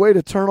find a way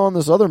to turn on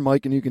this other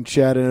mic and you can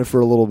chat in it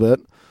for a little bit.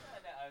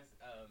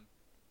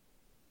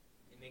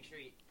 Make sure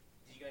did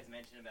you guys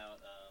mention about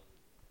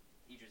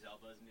Idris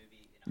Elba's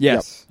movie?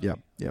 Yes. Yep.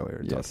 Yeah, we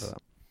already talked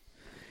about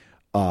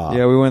that.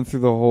 Yeah, we went through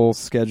the whole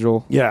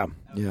schedule. Yeah.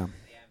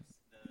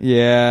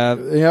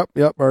 Yep.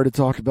 Already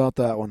talked about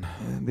that one.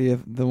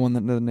 The one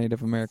that the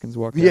Native Americans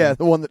walked on. Yeah,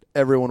 the one that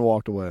everyone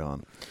walked away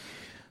on.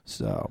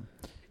 So.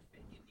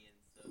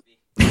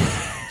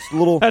 It's a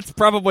little. That's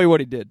probably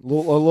what he did. A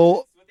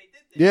little.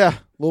 Yeah,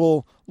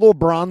 little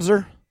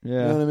bronzer. Yeah. You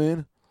know what I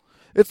mean?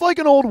 It's like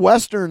in old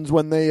westerns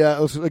when they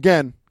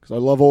again, because I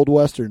love old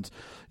westerns.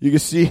 You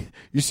see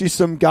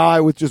some guy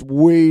with just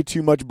way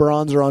too much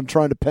bronzer on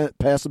trying to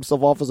pass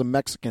himself off as a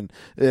Mexican.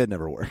 It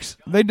never works.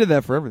 They did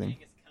that for everything.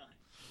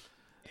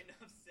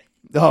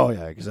 Oh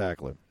yeah,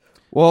 exactly.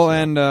 Well,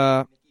 and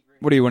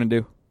what do you want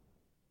to do?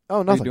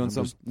 Oh, nothing. Are you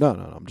doing No.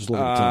 I'm just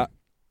looking at time.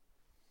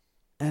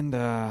 And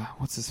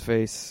what's his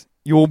face?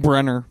 Yul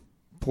Brynner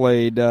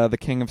played the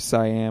King of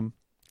Siam.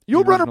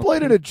 Yul Brynner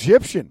played an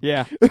Egyptian.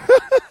 Yeah.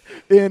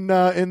 in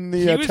the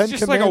he was Ten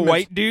just like a Commandments.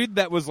 white dude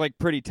that was like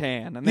pretty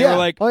tan, and they Yeah. were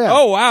like, Oh, yeah.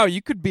 "Oh wow,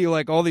 you could be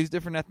like all these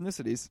different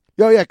ethnicities."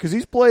 Oh yeah, because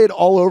he's played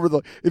all over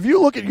the. If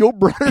you look at Yul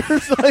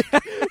Brynner's like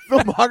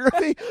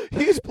filmography,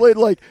 he's played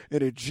like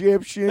an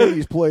Egyptian.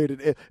 He's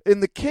played in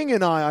The King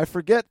and I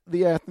forget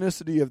the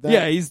ethnicity of that.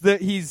 Yeah,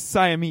 he's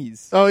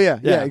Siamese. Oh yeah,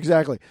 Yeah.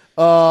 exactly.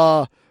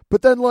 But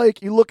then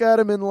like you look at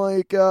him in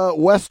like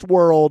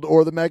Westworld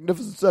or The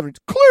Magnificent Seven, he's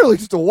clearly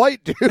just a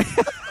white dude.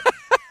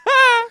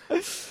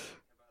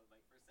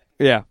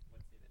 Yeah.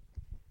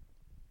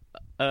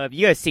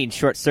 You guys seen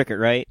Short Circuit,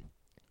 right?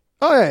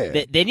 Oh yeah.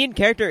 The Indian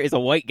character is a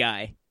white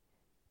guy.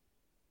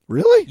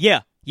 Really?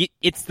 Yeah,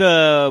 it's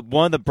the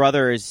one of the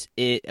brothers,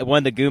 one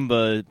of the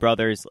Goomba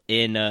brothers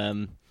in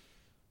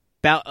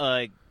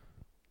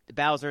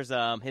Bowser's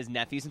his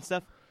nephews and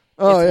stuff.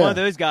 Oh It's yeah. one of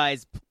those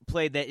guys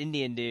played that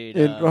Indian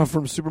dude.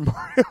 From Super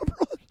Mario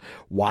Bros.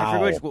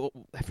 Wow. I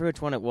forget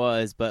which one it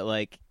was, but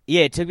like,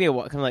 yeah, it took me a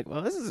while. I'm like,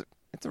 well,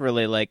 it's a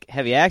really like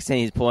heavy accent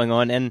he's pulling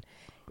on, and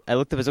I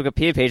looked up his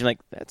Wikipedia page. And I'm like,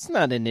 that's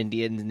not an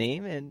Indian's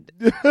name, and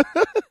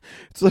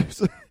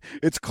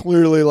it's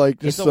clearly like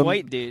just it's some a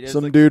white dude. It's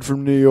some like, dude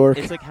from New York.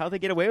 It's like how they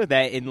get away with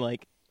that in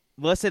like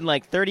less than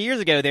like 30 years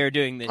ago. They were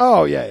doing this.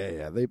 Oh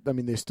yeah.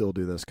 They still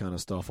do this kind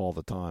of stuff all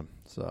the time.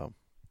 So,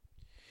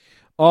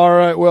 all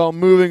right. Well,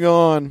 moving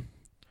on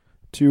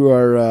to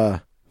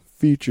our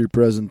feature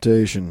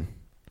presentation.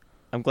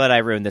 I'm glad I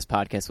ruined this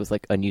podcast with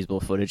like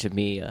unusable footage of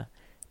me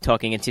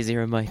talking into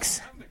zero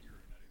mics.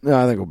 No,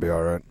 I think we'll be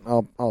all right.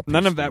 I'll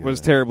None piece of that together. was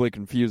terribly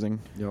confusing.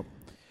 Yep.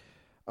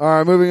 All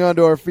right, moving on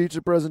to our feature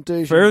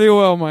presentation. Fairly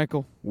well,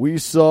 Michael. We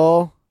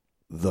saw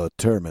The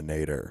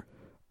Terminator.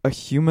 A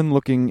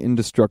human-looking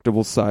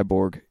indestructible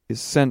cyborg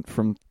is sent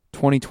from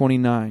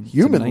 2029 to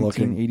Human-looking?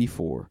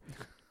 1984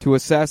 to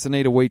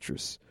assassinate a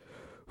waitress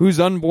whose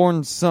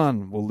unborn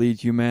son will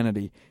lead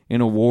humanity in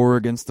a war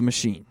against the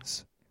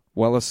machines,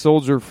 while a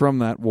soldier from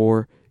that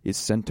war is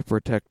sent to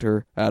protect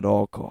her at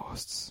all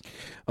costs.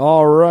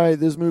 All right,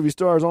 this movie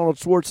stars Arnold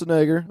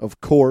Schwarzenegger, of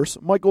course,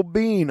 Michael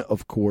Biehn,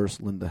 of course,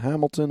 Linda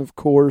Hamilton, of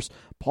course,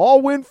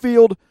 Paul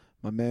Winfield,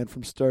 my man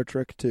from Star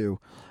Trek 2,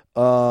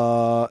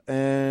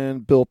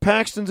 and Bill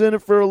Paxton's in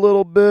it for a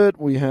little bit.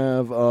 We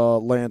have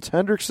Lance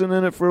Hendrickson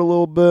in it for a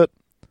little bit.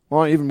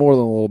 Well, even more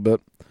than a little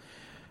bit.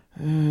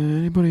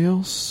 Anybody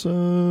else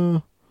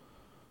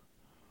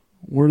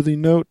worthy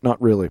note? Not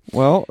really.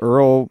 Well,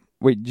 Earl...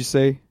 Wait, did you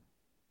say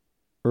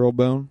Earl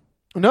Bone?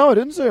 No, I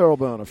didn't say Earl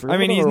Bone. I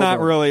mean, he's not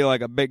really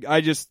like a big...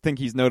 I just think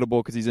he's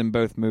notable because he's in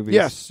both movies.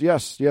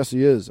 Yes,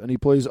 he is. And he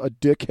plays a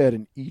dickhead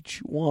in each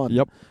one.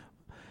 Yep.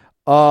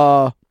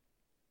 So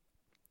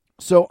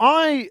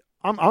I'm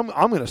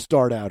going to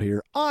start out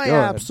here. I Go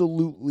ahead.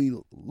 absolutely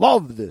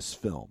love this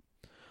film.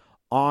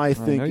 I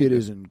think know you it do.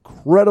 is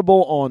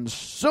incredible on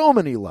so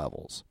many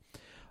levels.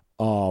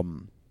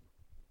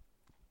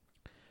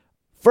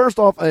 First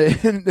off,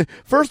 in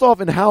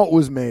how it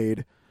was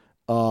made,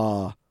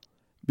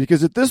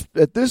 because at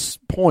this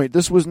point,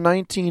 this was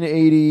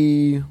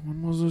 1980.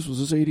 When was this? Was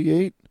this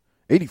 88?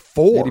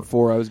 84.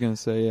 84, I was going to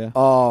say, yeah.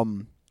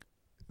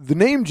 The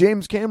name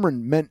James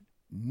Cameron meant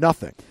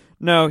nothing.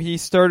 No, he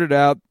started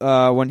out,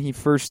 when he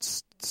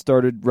first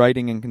started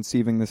writing and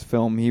conceiving this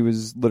film, he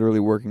was literally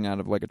working out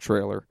of like a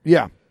trailer.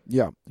 Yeah.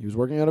 He was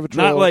working out of a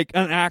trailer. Not like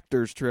an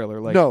actor's trailer,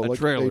 like no, a like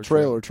trailer.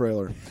 a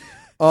trailer.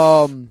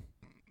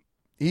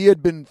 He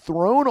had been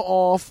thrown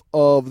off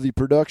of the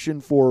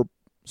production for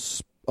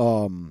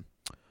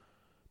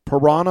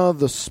Piranha: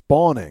 The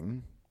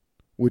Spawning,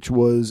 which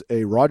was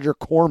a Roger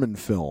Corman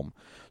film.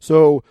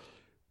 So,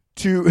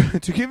 to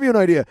give you an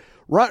idea,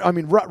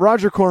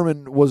 Roger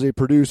Corman was a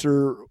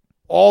producer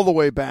all the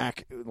way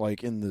back,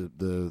 like in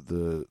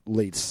the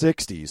late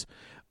 '60s,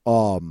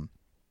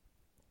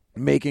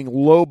 making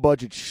low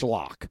budget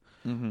schlock.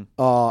 Mm-hmm.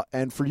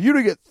 And for you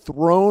to get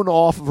thrown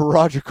off of a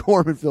Roger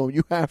Corman film,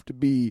 you have to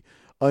be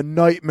a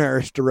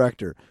nightmarish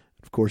director.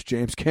 Of course,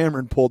 James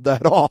Cameron pulled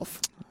that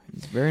off.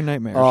 It's very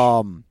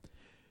nightmarish.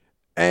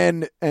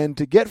 And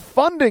to get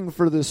funding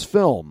for this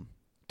film,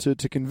 to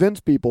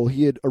convince people,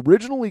 he had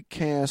originally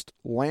cast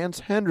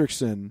Lance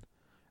Hendrickson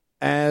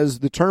as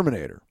the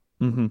Terminator.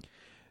 Mm-hmm.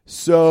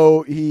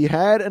 So he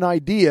had an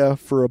idea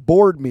for a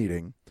board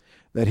meeting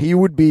that he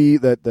would be,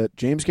 that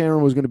James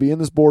Cameron was going to be in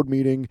this board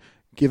meeting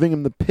giving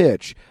him the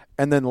pitch,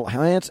 and then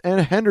Lance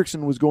and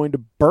Hendrickson was going to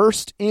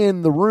burst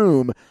in the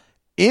room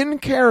in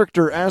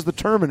character as the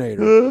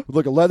Terminator with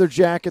like a leather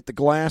jacket, the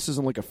glasses,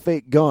 and like a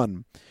fake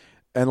gun,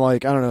 and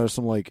like, I don't know,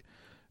 some like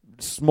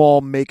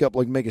small makeup,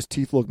 like make his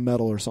teeth look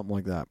metal or something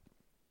like that.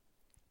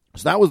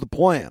 So that was the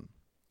plan.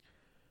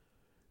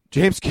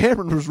 James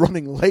Cameron was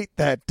running late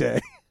that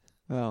day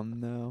Oh,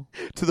 no.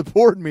 to the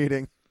board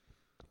meeting,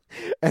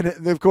 and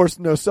of course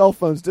no cell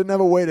phones, didn't have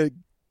a way to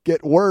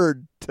get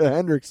word to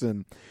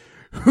Hendrickson,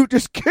 who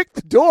just kicked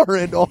the door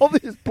into all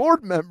these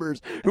board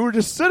members who were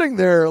just sitting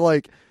there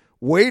like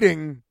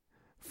waiting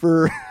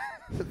for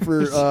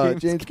for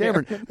James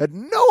Cameron. Had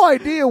no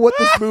idea what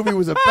this movie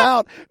was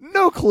about.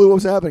 No clue what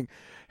was happening.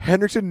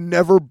 Hendrickson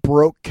never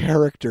broke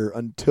character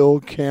until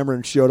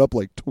Cameron showed up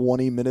like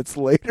 20 minutes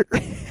later.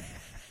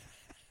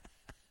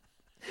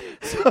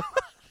 So,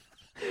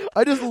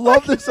 I just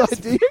love this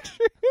idea.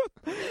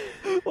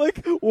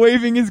 Like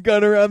waving his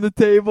gun around the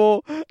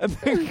table and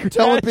then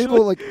Telling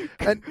people like,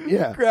 and,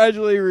 yeah.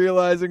 gradually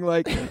realizing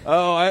like,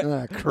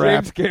 oh,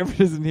 crap. James Cameron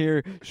isn't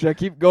here. Should I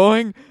keep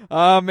going?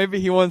 Maybe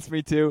he wants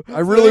me to. I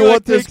really So he,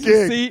 want this takes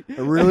his gig. seat,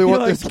 I really and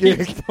want he, this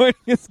keeps gig.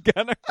 pointing his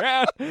gun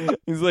around.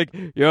 He's like,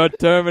 "You're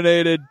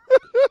terminated.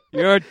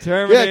 You're Yeah,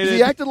 terminated." 'cause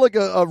he acted like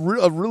a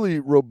really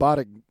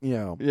robotic, you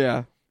know.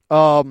 Yeah.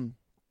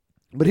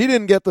 But he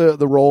didn't get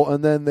the role,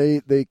 and then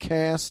they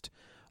cast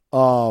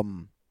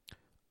O.J.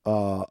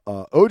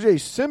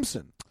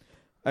 Simpson,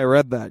 I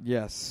read that.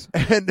 Yes,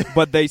 and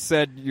but they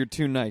said you're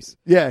too nice,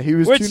 yeah, he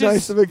was which too is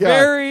nice of a guy.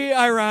 very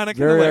ironic.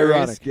 Very and hilarious,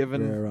 ironic.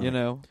 given Very ironic. you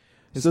know.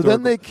 So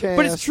then they historical- cast,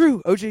 But it's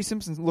true. O.J.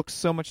 Simpson looks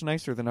so much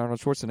nicer than Arnold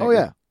Schwarzenegger. Oh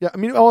yeah, yeah. I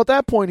mean, at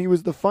that point, he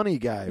was the funny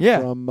guy Yeah.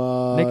 from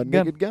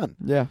Naked Gun.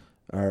 Yeah.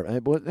 Or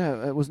it was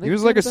Naked He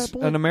was Gun like at that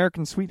point? an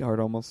American sweetheart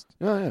almost.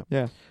 Yeah.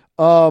 Yeah.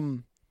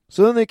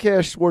 So then they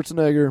cast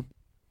Schwarzenegger,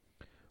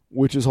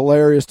 which is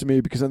hilarious to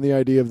me because then the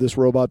idea of this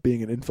robot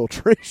being an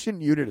infiltration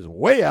unit is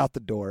way out the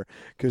door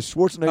because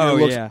Schwarzenegger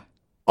looks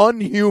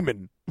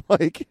unhuman.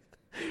 Like,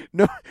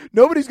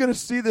 nobody's going to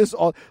see this.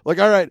 All like,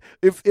 all right,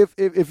 if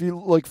you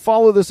like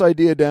follow this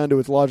idea down to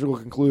its logical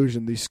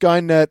conclusion, the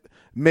Skynet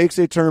makes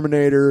a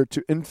Terminator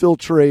to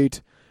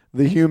infiltrate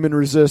the human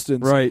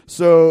resistance. Right.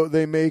 So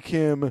they make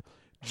him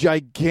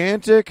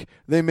gigantic.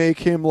 They make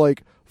him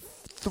like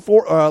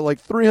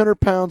 300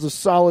 pounds of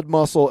solid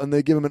muscle, and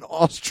they give him an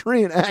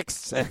Austrian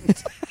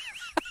accent.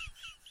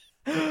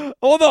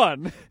 Hold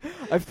on.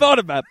 I've thought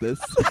about this.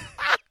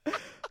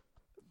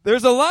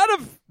 There's a lot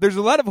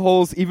of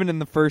holes even in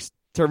the first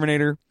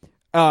Terminator.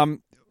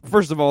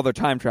 First of all, they're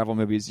time travel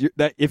movies.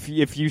 That if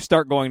you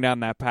start going down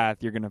that path,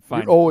 you're going to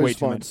find You always way too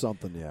find many.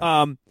 something.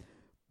 Yeah.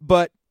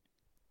 But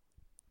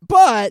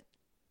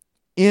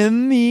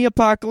in the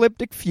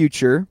apocalyptic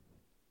future,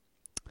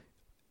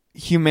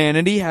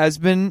 humanity has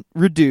been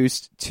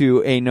reduced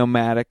to a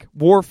nomadic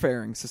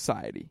warfaring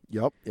society.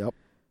 Yep.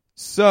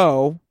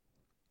 So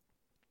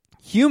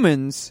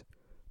humans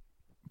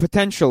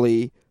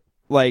potentially,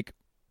 like,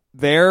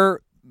 they're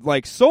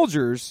like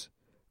soldiers,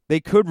 they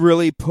could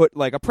really put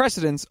like a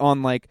precedence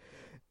on, like,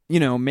 you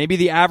know, maybe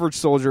the average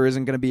soldier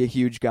isn't going to be a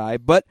huge guy,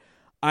 but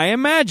I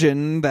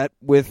imagine that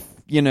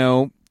with, you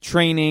know,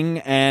 training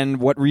and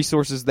what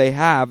resources they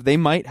have, they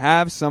might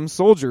have some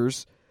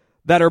soldiers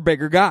that are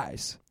bigger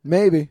guys.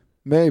 Maybe.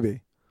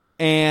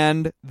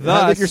 And I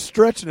think you're thus,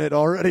 stretching it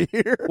already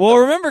here. well,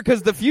 remember,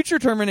 because the future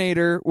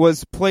Terminator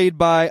was played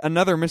by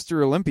another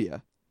Mr.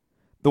 Olympia,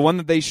 the one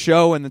that they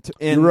show in the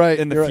You're right,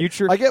 in the you're right.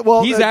 future. I get-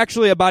 well, he's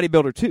actually a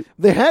bodybuilder too.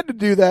 They had to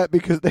do that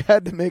because they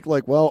had to make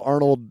like, well,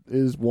 Arnold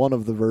is one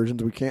of the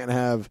versions. We can't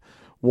have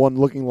one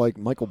looking like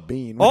Michael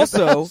Biehn. We have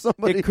to have Also,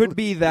 somebody it could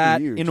be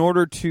that huge. in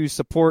order to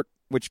support,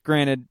 which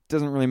granted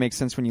doesn't really make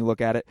sense when you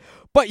look at it,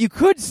 but you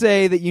could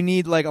say that you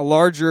need like a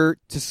larger,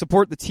 to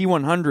support the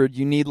T100,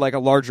 you need like a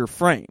larger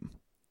frame.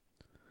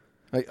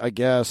 I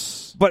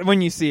guess. But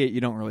when you see it,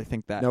 you don't really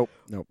think that. Nope.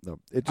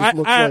 It just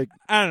looks like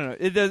I don't know.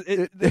 It does.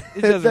 It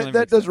doesn't. that really make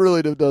does sense.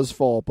 really does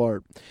fall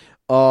apart.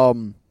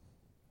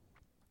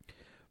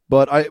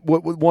 But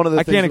one of the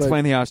I things can't that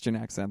explain the Austrian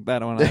accent.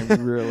 That one I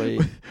really.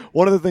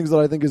 one of the things that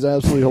I think is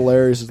absolutely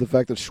hilarious is the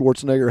fact that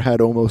Schwarzenegger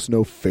had almost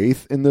no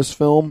faith in this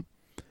film.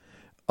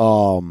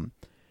 On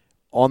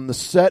the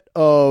set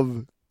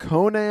of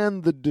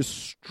Conan the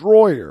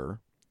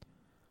Destroyer,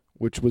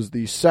 which was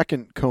the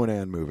second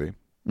Conan movie.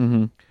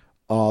 Mm-hmm.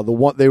 The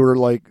one they were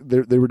like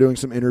they were doing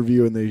some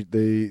interview and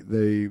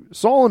they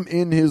saw him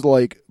in his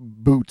like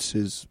boots,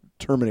 his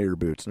Terminator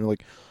boots, and they're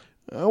like,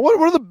 what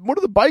are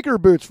the biker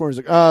boots for? He's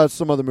like, it's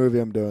some other movie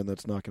I'm doing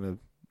that's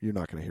you're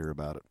not gonna hear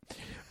about it.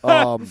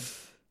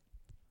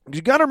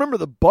 You got to remember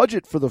the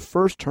budget for the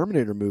first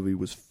Terminator movie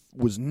was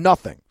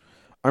nothing.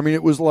 I mean,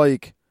 it was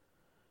like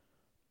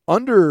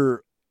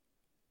under.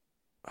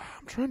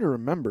 I'm trying to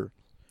remember.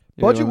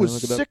 Yeah, Budget let me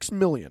was look it up. $6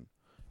 million.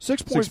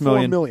 6.4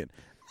 million. million.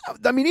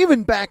 I mean,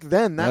 even back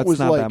then, That's was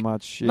not like that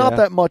much. not yeah.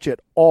 that much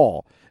at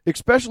all,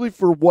 especially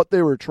for what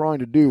they were trying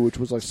to do, which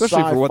was like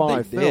Especially sci-fi for what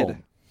they film.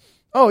 did.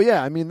 Oh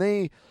yeah, I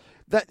mean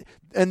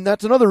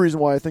that's another reason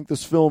why I think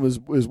this film is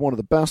one of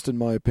the best in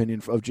my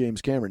opinion of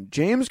James Cameron.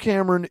 James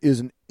Cameron is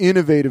an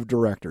innovative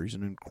director. He's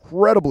an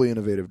incredibly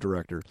innovative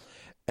director,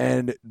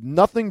 and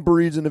nothing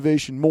breeds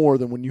innovation more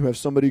than when you have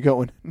somebody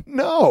going,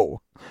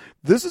 "No,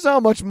 this is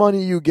how much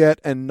money you get,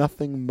 and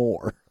nothing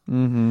more."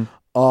 Mm-hmm.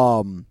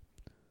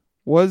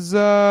 Was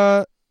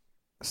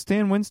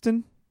Stan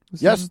Winston?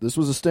 Yes, this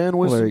was a Stan there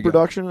Winston you go.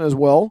 production as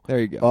well. There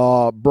you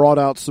go. Brought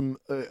out some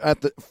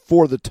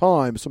for the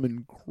time some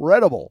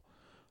incredible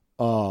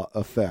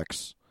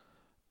effects.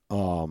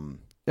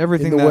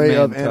 Everything in the that way man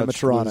of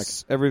touched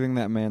animatronic. everything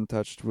that man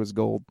touched was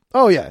gold.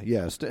 Oh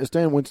yeah.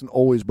 Stan Winston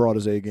always brought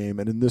his A game,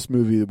 and in this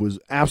movie it was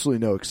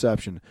absolutely no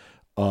exception.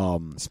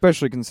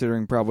 Especially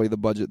considering probably the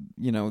budget,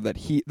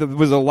 that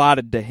was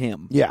allotted to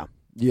him. Yeah.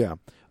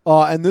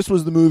 And this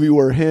was the movie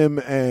where him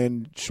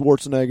and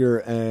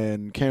Schwarzenegger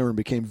and Cameron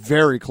became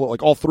very close.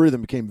 Like, all three of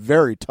them became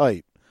very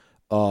tight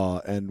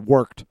and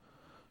worked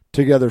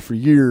together for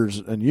years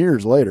and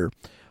years later.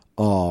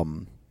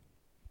 Then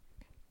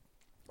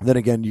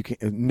again, you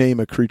can name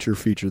a creature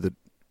feature that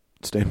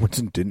Stan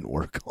Winston didn't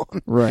work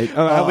on. Right.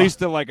 At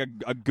least a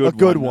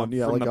good one.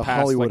 Yeah, from like the a past,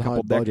 Hollywood couple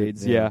high budget,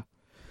 decades. yeah.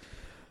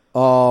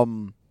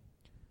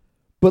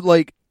 But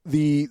like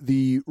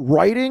the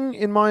writing,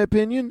 in my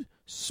opinion,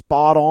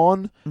 spot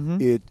on.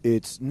 Mm-hmm.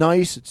 It's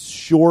nice. It's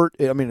short.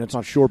 It's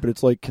not short, but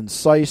it's like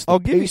concise. The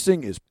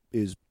pacing is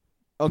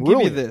I'll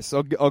brilliant. give you this.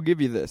 I'll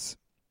give you this.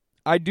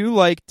 I do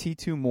like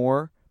T2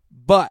 more,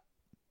 but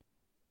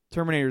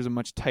Terminator is a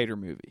much tighter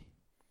movie.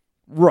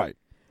 Right.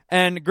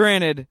 And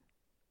granted,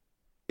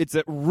 it's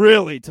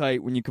really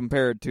tight when you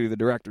compare it to the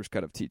director's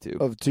cut of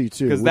T2. Of T2,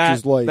 because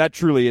that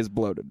truly is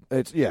bloated.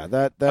 It's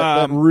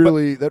that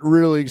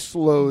really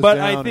slows but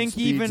down. I think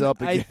and speeds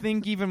up again. I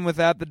think even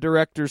without the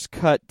director's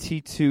cut,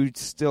 T2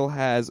 still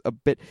has a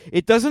bit.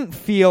 It doesn't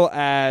feel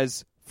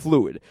as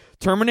fluid.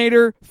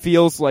 Terminator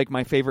feels like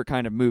my favorite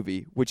kind of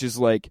movie, which is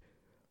like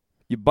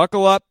you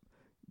buckle up,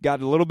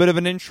 got a little bit of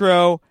an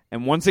intro,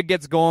 and once it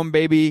gets going,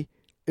 baby,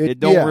 it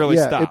don't really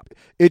stop.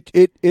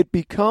 It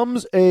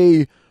becomes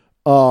a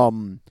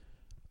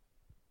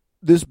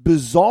this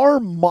bizarre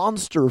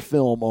monster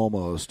film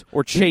almost,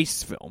 or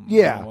chase film.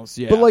 Yeah, almost,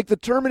 yeah. But like the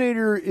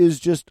Terminator is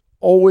just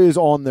always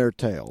on their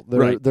tail.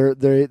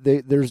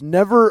 There's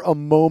never a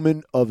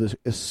moment of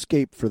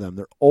escape for them.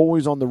 They're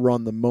always on the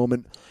run. The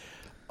moment.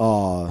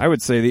 I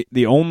would say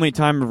the only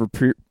time of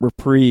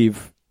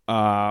reprieve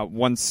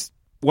once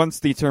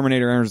the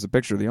Terminator enters the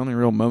picture, the only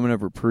real moment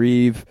of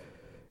reprieve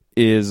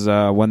is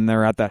when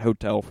they're at that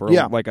hotel for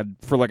like a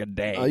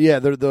day.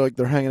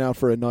 They're hanging out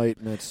for a night,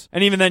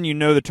 and even then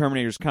the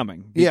Terminator's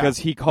coming because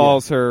he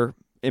calls her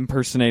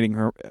impersonating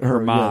her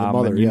mom, the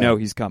mother, and you know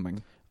he's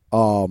coming.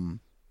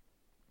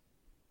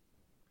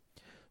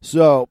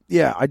 So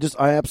yeah,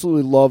 I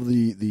absolutely love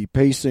the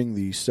pacing,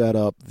 the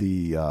setup,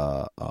 the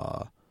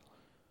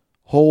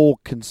whole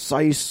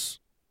concise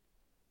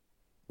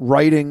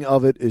writing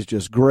of it is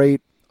just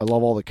great. I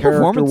love all the character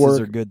Performances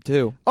work. are good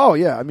too. Oh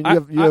yeah,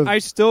 I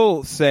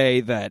still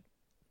say that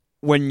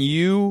when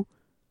you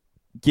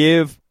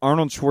give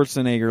Arnold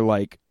Schwarzenegger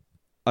like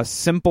a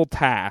simple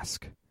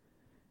task,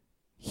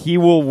 he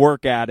will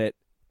work at it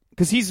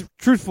because he's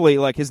truthfully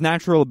like his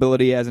natural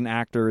ability as an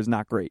actor is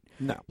not great.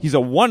 No, he's a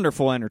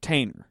wonderful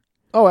entertainer.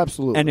 Oh,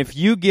 absolutely. And if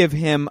you give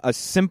him a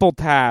simple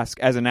task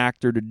as an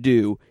actor to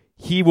do,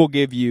 he will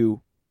give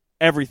you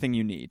everything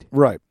you need.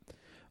 Right.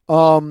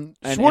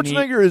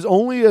 Schwarzenegger is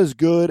only as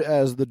good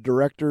as the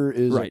director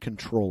is at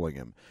controlling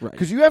him. Right.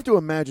 Because you have to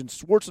imagine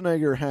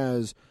Schwarzenegger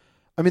has...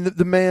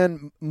 the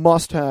man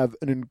must have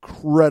an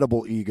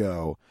incredible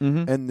ego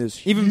and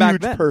this even huge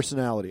back then.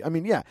 Personality.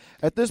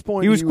 At this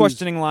point... He was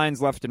questioning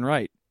lines left and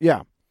right.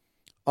 Yeah.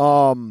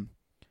 So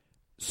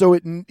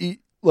and he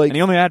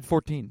only had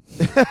 14.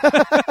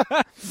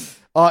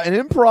 An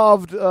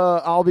improv,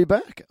 I'll Be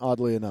Back,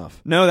 oddly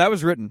enough. No, that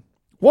was written.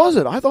 Was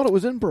it? I thought it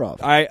was improv.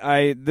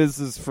 This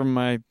is from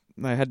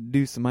I had to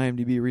do some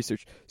IMDb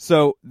research.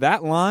 So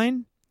that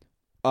line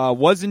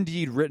was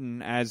indeed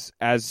written as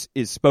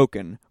is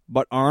spoken,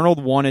 but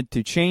Arnold wanted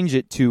to change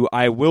it to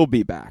 "I will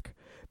be back"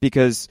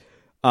 because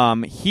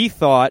he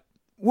thought,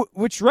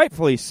 which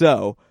rightfully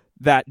so,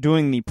 that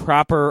doing the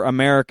proper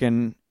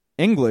American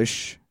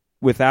English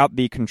without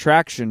the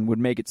contraction would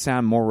make it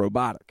sound more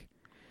robotic.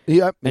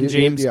 Yeah, and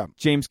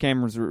James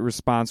Cameron's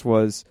response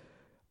was,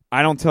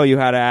 "I don't tell you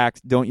how to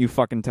act. Don't you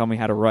fucking tell me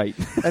how to write."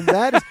 And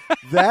that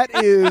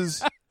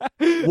is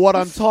what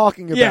I'm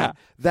talking about. Yeah.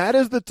 That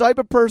is the type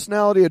of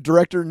personality a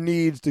director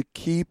needs to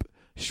keep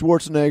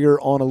Schwarzenegger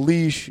on a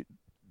leash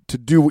to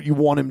do what you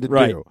want him to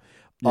do.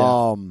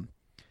 Yeah.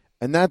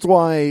 And that's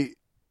why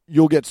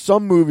you'll get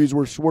some movies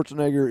where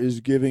Schwarzenegger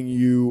is giving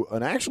you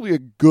actually a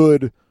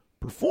good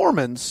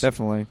performance.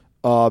 Definitely.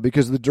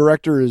 Because the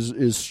director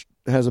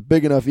has a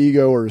big enough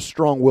ego or is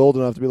strong-willed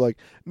enough to be like,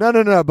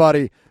 no,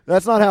 buddy,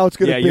 that's not how it's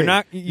going to be.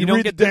 You don't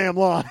read get the damn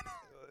line.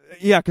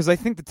 Yeah, because I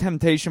think the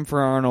temptation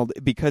for Arnold,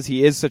 because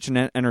he is such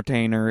an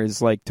entertainer,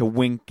 is like to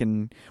wink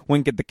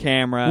at the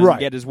camera and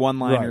get his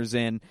one-liners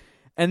in.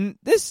 And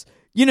this,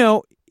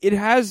 it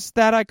has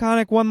that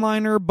iconic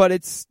one-liner, but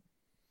it's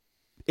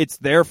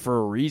there for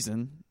a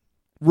reason.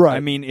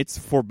 Right. It's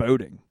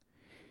foreboding.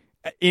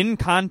 In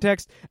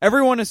context,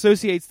 everyone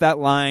associates that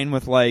line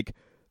with like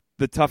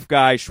the tough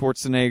guy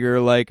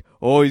Schwarzenegger, like,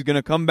 oh, he's going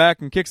to come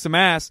back and kick some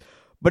ass.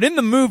 But in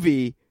the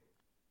movie,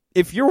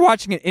 if you're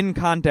watching it in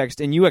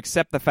context and you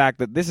accept the fact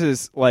that this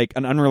is like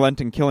an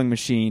unrelenting killing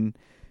machine,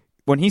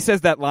 when he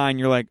says that line,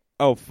 you're like,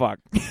 oh, fuck.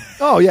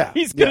 Oh, yeah.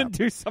 He's going to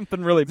do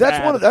something really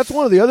bad. That's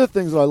one of the other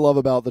things that I love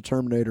about the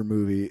Terminator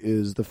movie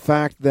is the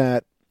fact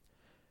that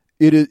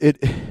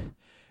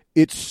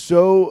it's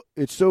so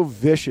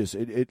vicious.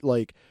 It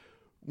like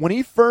when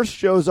he first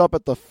shows up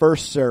at the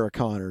first Sarah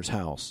Connor's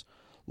house,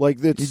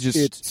 Like He just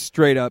it's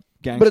straight up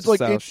but gangsta it's like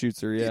style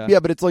shoots her. Yeah. yeah,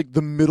 but it's like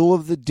the middle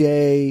of the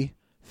day.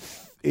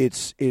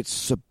 It's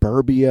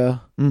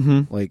suburbia.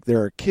 Mm-hmm. Like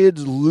there are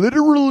kids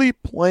literally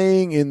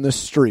playing in the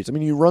streets. I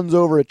mean, he runs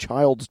over a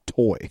child's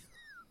toy.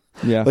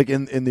 Yeah. Like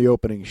in the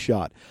opening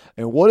shot.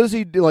 And what does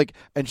he do? Like,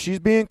 and she's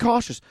being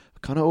cautious.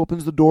 Kind of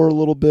opens the door a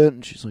little bit,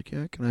 and she's like,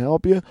 "Yeah, can I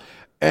help you?"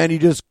 And he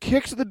just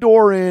kicks the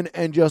door in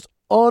and just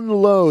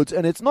unloads.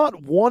 And it's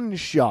not one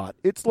shot;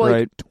 it's like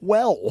Right.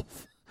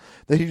 12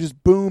 that he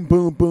just boom,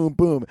 boom, boom,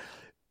 boom.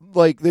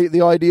 Like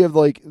the idea of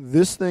like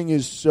this thing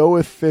is so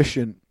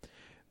efficient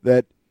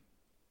that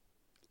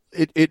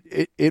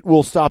it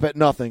will stop at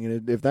nothing,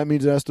 and if that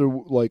means it has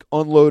to like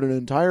unload an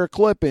entire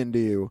clip into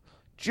you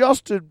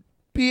just to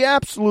be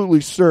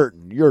absolutely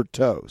certain you're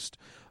toast,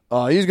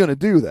 he's going to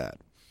do that.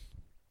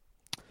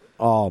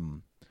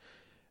 And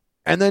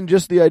then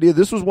just the idea,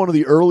 this was one of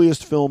the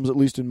earliest films, at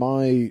least in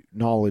my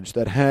knowledge,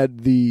 that had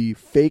the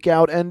fake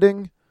out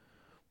ending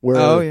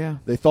where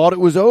they thought it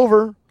was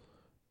over.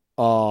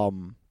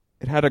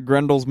 It had a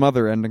Grendel's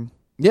mother ending.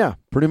 Yeah,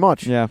 pretty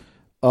much. Yeah.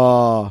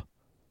 And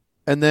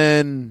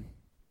then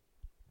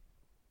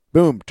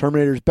boom,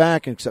 Terminator's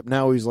back, except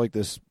now he's like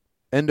this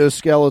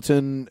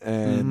endoskeleton,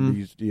 and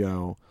he's,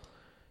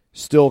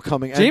 still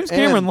coming. James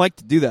Cameron liked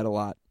to do that a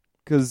lot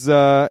because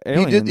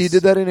Aliens. He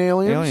did that in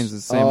Aliens. Aliens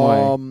is the same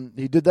way.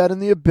 He did that in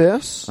The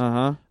Abyss.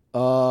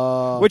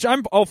 Which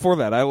I'm all for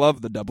that. I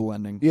love the double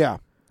ending. Yeah.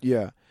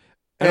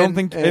 I don't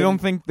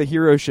think the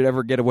hero should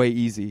ever get away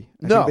easy.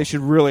 I think they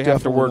should really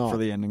have to work for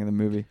the ending of the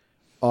movie.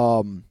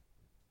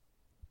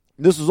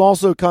 This is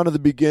also kind of the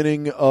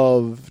beginning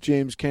of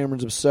James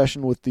Cameron's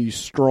obsession with the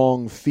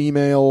strong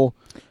female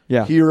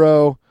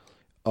hero,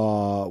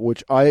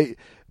 which I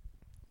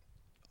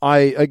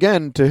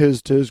again, to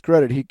his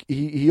credit,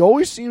 he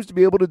always seems to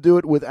be able to do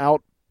it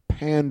without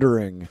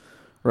pandering,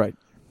 right?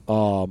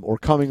 Or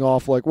coming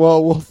off like,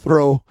 well, we'll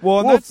throw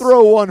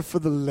one for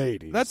the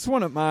ladies. That's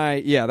one of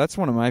my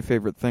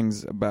favorite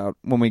things about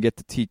when we get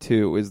to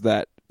T2 is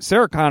that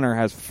Sarah Connor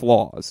has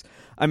flaws.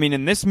 I mean,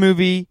 in this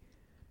movie,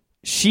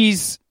 she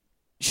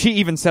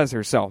even says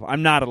herself,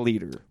 "I'm not a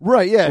leader."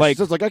 Like, yeah, like, she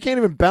says, like, I can't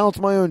even balance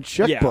my own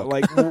checkbook. Yeah,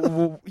 like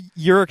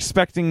you're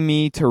expecting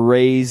me to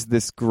raise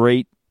this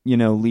great,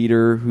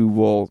 leader who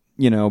will,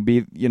 be,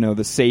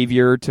 the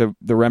savior to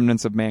the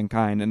remnants of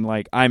mankind, and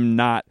like I'm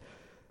not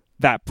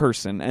that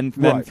person. And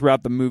then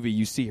throughout the movie,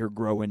 you see her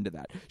grow into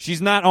that.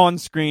 She's not on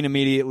screen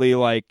immediately,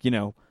 like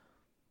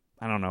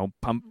I don't know,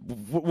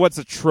 what's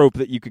a trope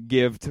that you could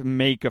give to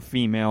make a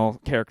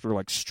female character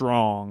like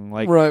strong?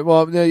 Like, right.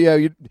 Well, yeah.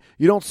 You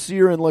don't see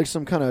her in like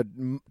some kind of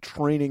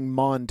training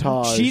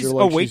montage. She's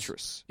or like a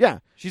waitress.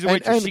 She's a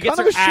waitress. And she gets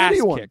kind her of a ass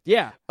shitty one. kicked.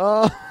 Yeah.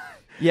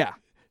 Yeah.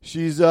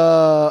 She's she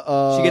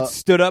gets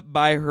stood up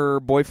by her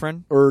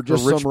boyfriend or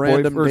just some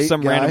random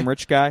random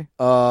rich guy.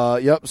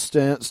 Yep.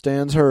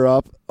 Stands her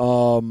up.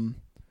 So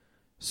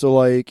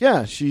like,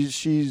 yeah,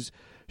 she's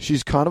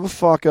kind of a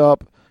fuck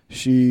up.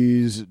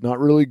 She's not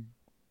really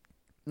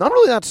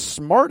that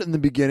smart in the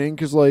beginning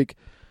because, like,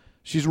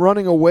 she's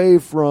running away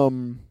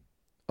from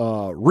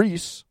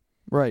Reese.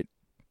 Right.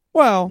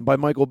 Well,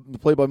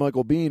 played by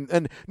Michael Biehn.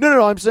 And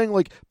no, I'm saying,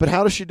 like, but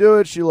how does she do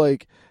it? She,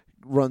 like,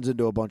 runs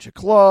into a bunch of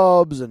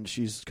clubs and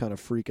she's kind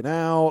of freaking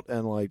out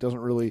and, like, doesn't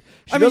really...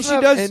 She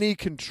doesn't have any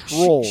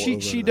control.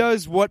 She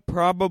does what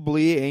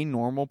probably a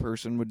normal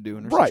person would do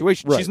in her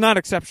situation. Right. She's not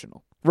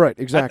exceptional. Right,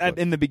 exactly.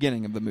 In the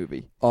beginning of the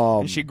movie.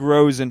 And she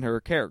grows in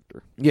her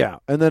character. Yeah,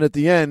 and then at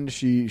the end,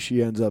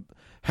 she ends up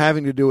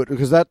having to do it,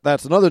 because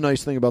that's another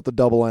nice thing about the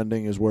double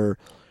ending is where,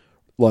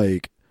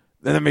 like,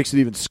 and that makes it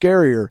even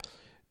scarier.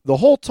 The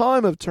whole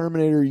time of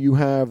Terminator, you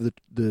have the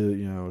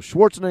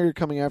Schwarzenegger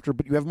coming after her,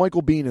 but you have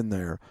Michael Biehn in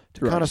there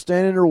to kind of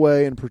stand in her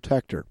way and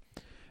protect her.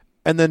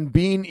 And then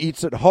Biehn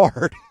eats it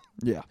hard.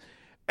 Yeah.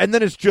 And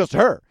then it's just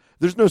her.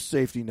 There's no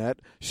safety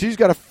net. She's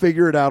got to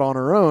figure it out on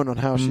her own on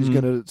how she's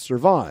going to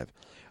survive.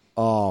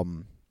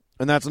 And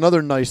that's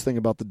another nice thing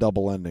about the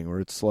double ending, where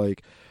it's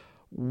like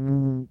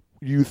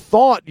you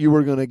thought you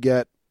were going to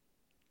get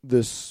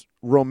this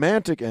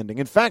romantic ending.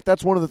 In fact,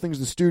 that's one of the things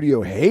the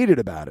studio hated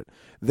about it.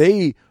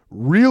 They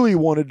really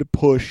wanted to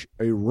push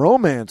a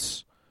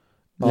romance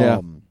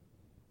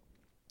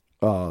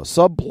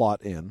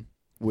subplot in,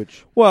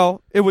 which...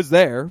 Well, it was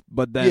there,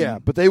 but then... Yeah,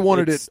 but they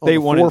wanted it on the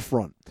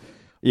forefront.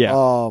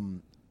 Yeah.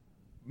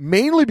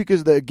 Mainly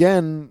because,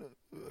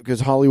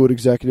 because Hollywood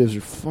executives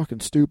are fucking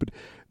stupid.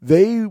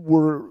 They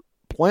were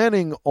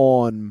planning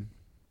on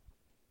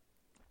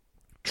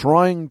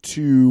trying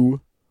to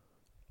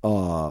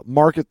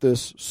market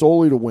this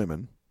solely to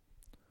women,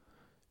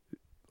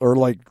 or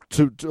like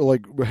to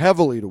like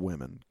heavily to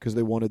women, because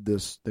they wanted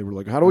this. They were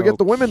like, "How do we get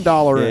the women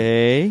dollar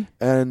in?"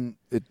 And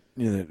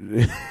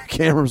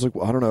Cameron was like,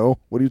 well, "I don't know.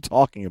 What are you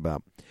talking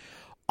about?"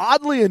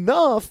 Oddly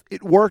enough,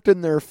 it worked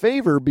in their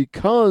favor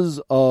because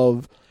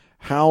of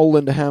how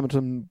Linda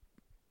Hamilton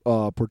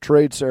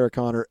portrayed Sarah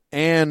Connor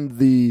and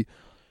the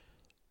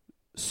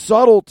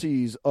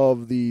subtleties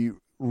of the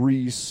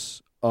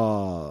Reese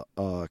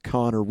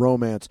Connor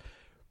romance.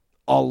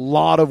 a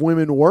lot of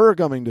women were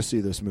coming to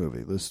see this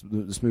movie. This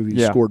movie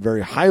scored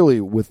very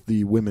highly with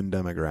the women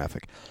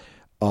demographic.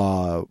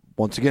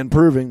 Once again,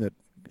 proving that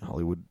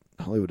Hollywood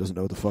doesn't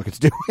know what the fuck it's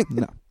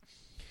doing.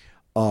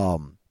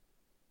 No.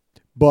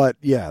 But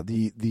yeah,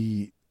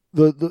 the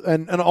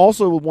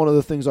also one of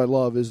the things I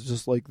love is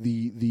just like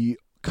the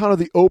kind of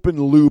the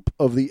open loop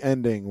of the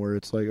ending, where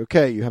it's like,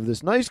 okay, you have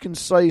this nice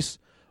concise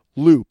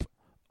loop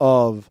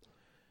of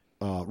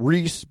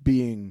Reese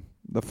being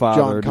the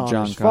father John to John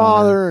Connor's Connor.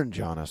 father, and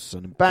John has to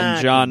send him back.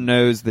 And John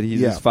knows that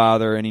he's Yeah. his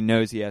father, and he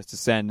knows he has to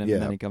send him, Yeah,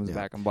 and then he comes yeah.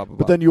 back and blah, blah,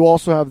 blah. But then you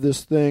also have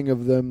this thing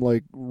of them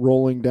like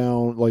rolling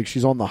down, like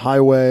she's on the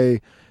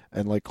highway,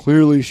 and like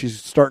clearly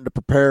she's starting to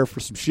prepare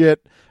for some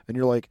shit, and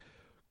you're like,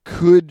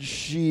 could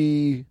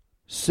she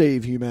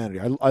save humanity?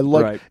 I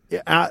like,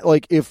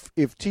 like if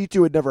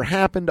T2 had never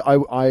happened,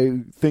 I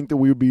think that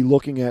we would be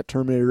looking at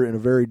Terminator in a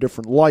very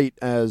different light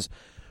as,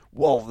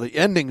 well, the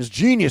ending's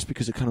genius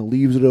because it kind of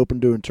leaves it open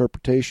to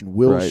interpretation.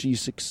 Will she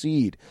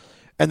succeed?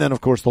 And then,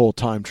 of course, the whole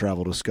time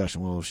travel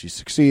discussion. Well, if she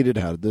succeeded,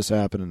 how did this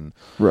happen? And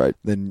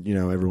then,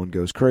 everyone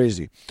goes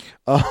crazy.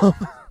 That's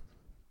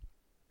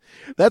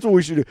what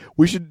we should do.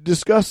 We should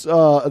discuss.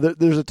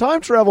 There's a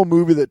time travel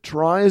movie that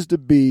tries to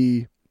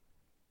be,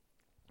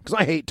 because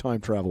I hate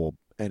time travel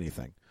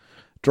anything.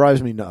 It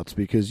drives me nuts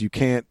because you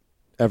can't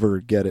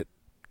ever get it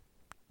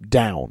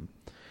down.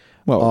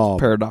 Well,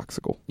 it's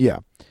paradoxical.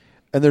 Yeah.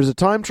 And there's a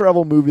time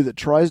travel movie that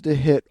tries to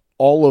hit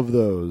all of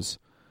those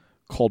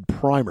called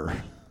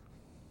Primer.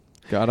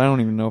 God, I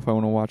don't even know if I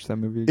want to watch that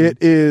movie again. It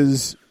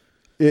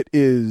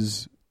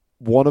is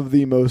one of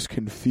the most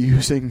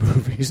confusing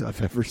movies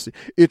I've ever seen.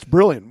 It's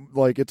brilliant.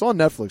 Like, it's on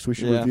Netflix. We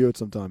should review it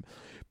sometime.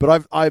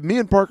 But me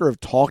and Parker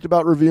have talked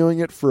about reviewing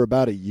it for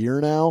about a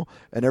year now,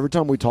 and every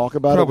time we talk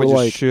about Probably it, we're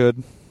just like,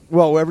 should.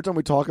 Well, every time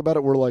we talk about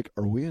it, we're like,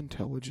 are we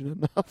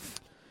intelligent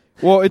enough?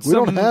 Well, it's We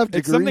don't have it's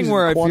degrees something in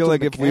where I feel quantum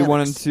like if we mechanics.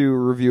 wanted to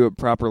review it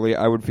properly,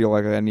 I would feel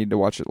like I need to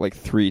watch it like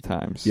 3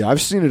 times. Yeah, I've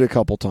seen it a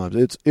couple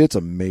times. It's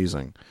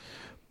amazing.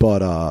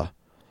 But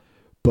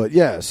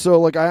yeah,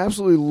 so like I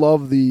absolutely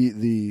love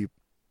the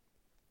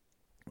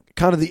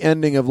kind of the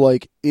ending of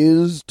like,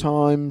 is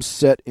time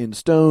set in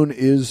stone?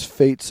 Is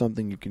fate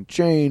something you can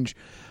change?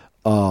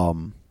 I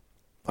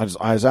just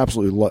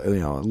absolutely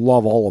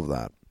love all of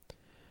that.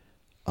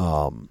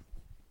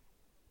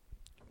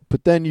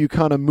 But then you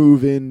kind of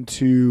move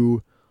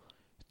into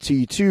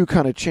T2,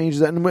 kind of changes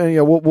that, and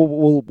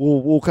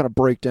we'll kind of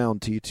break down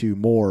T2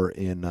 more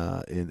in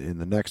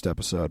the next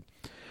episode.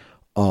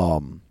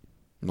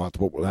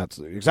 That's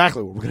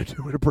exactly what we're going to do.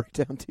 We're going to break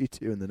down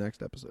T2 in the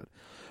next episode.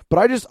 But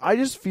I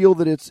just feel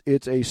that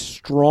it's a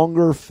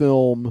stronger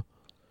film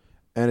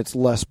and it's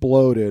less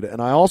bloated,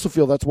 and I also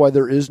feel that's why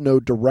there is no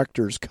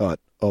director's cut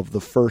of the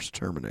first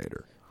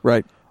Terminator.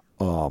 Right.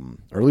 Or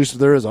at least if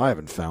there is, I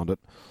haven't found it.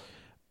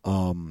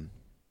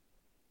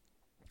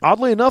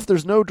 Oddly enough,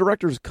 there's no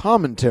director's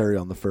commentary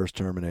on the first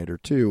Terminator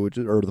too,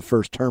 or the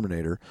first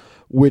Terminator,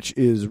 which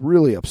is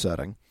really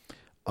upsetting.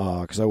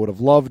 Because I would have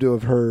loved to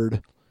have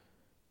heard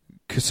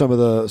some of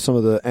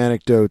the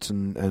anecdotes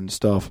and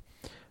stuff.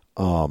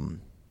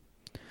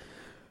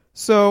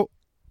 So,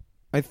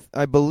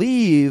 I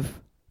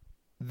believe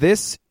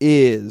this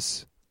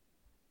is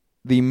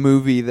the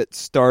movie that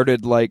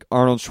started like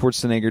Arnold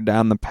Schwarzenegger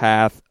down the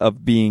path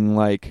of being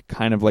like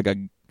kind of like a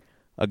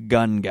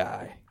gun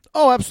guy.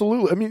 Oh,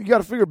 absolutely. I mean, you got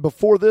to figure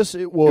before this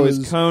it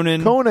was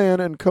Conan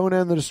and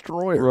Conan the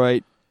Destroyer.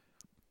 Right.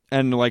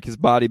 And like his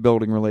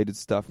bodybuilding related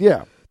stuff.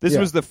 Yeah. This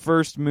was the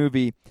first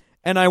movie,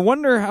 and I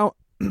wonder how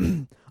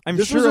I'm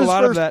this sure was his a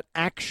lot first of that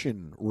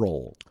action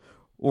role.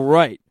 Well,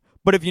 right.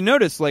 But if you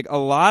notice, like a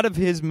lot of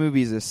his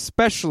movies,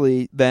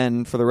 especially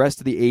then for the rest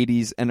of the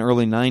 80s and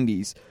early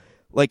 90s,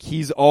 like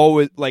he's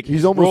always like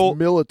He's almost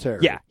military.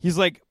 Yeah, he's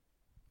like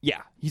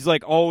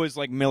always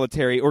like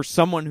military or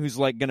someone who's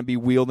like going to be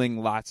wielding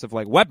lots of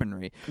like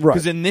weaponry. Right.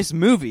 Because in this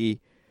movie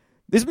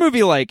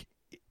like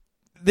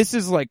this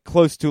is like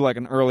close to like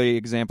an early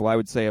example, I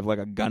would say, of like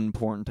a gun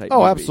porn type.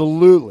 Oh, movie.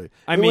 absolutely.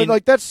 I mean,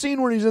 like that scene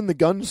where he's in the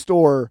gun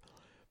store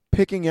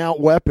picking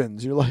out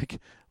weapons. You're like,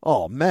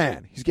 oh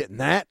man, he's getting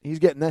that. He's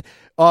getting that.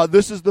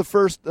 This is the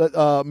first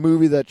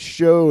movie that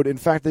showed. In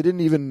fact, they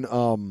didn't even.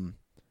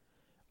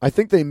 I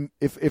think they,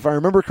 if I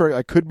remember correctly,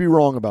 I could be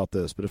wrong about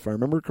this, but if I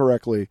remember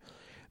correctly,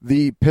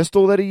 the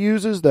pistol that he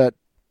uses, that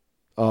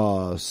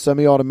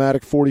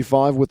semi-automatic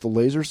 45 with the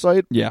laser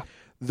sight, Yeah.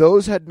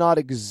 those had not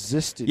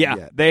existed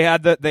yet. They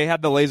had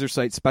the laser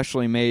sight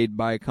specially made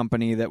by a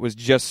company that was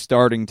just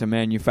starting to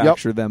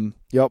manufacture them.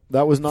 Yep,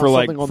 that was not for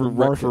something like on the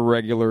market. for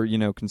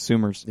regular,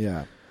 consumers.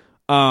 Yeah.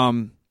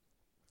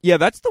 Yeah,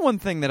 that's the one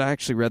thing that I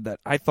actually read that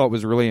I thought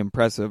was really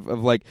impressive.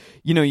 Of like,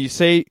 you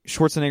say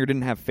Schwarzenegger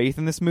didn't have faith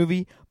in this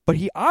movie, but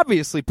he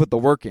obviously put the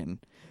work in.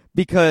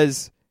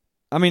 Because,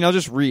 I mean, I'll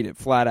just read it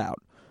flat out.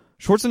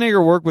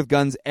 Schwarzenegger worked with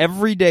guns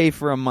every day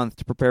for a month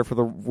to prepare for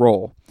the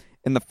role.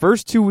 In the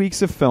first 2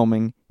 weeks of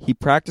filming, he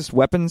practiced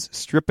weapons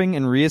stripping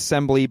and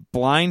reassembly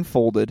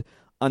blindfolded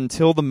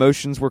until the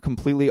motions were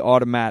completely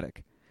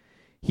automatic.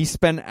 He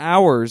spent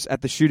hours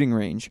at the shooting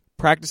range,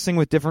 practicing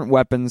with different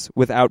weapons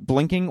without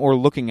blinking or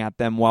looking at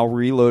them while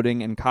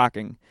reloading and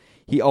cocking.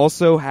 He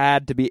also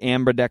had to be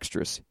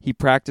ambidextrous. He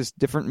practiced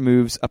different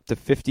moves up to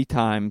 50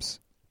 times.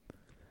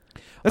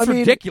 That's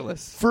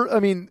ridiculous.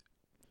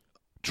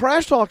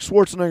 Trash talk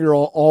Schwarzenegger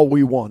all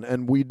we want,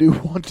 and we do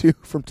want to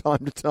from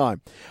time to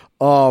time.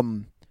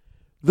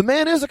 The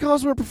man is a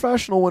consummate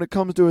professional when it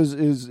comes to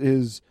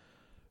his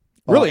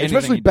really,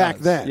 especially back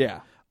does. then. Yeah.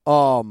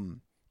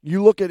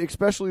 You look at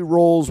especially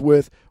roles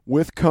with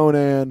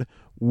Conan,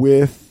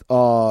 with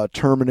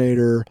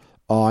Terminator.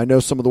 I know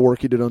some of the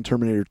work he did on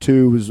Terminator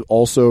 2 was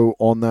also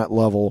on that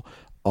level.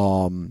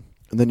 And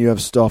then you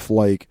have stuff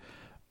like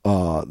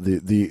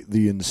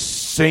the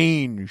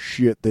insane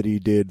shit that he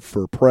did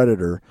for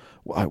Predator.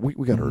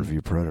 We got to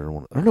review Predator.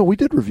 I don't know. We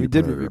did review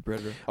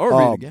Predator. I'll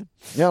review it again.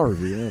 Yeah, I'll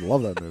review it. I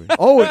love that movie.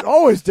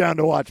 always down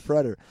to watch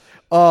Predator.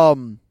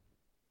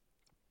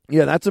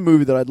 Yeah, that's a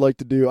movie that I'd like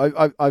to do.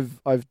 I've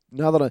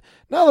now that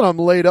I'm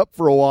laid up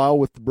for a while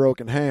with the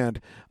broken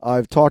hand,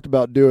 I've talked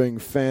about doing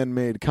fan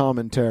made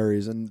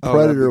commentaries, and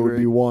Predator would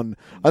be one.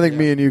 I think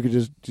me and you could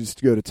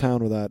just go to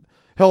town with that.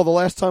 Hell, the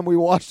last time we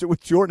watched it with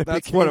Jordan,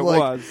 that's what it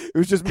was. It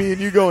was just me and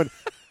you going,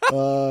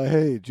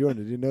 "Hey,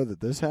 Jordan, did you know that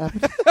this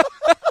happened?"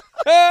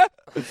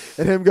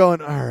 And him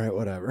going, "All right,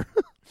 whatever."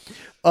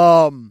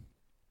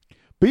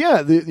 But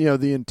yeah,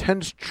 the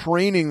intense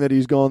training that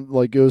he's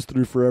goes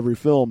through for every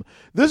film.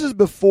 This is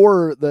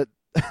before that.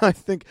 I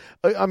think.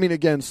 I mean,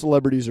 again,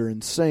 celebrities are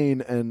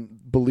insane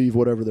and believe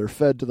whatever they're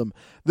fed to them.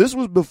 This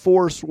was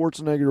before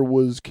Schwarzenegger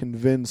was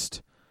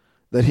convinced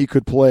that he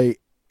could play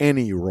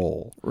any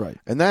role. Right.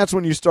 And that's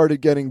when you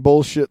started getting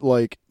bullshit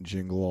like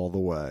Jingle All the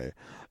Way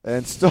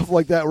and stuff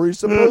like that, where he's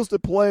supposed to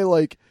play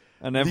like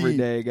an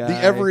everyday guy,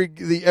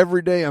 the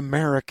everyday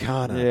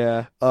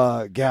Americana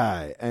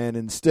guy, and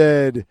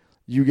instead.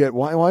 You get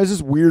why is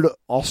this weird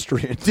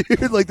Austrian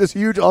dude, like this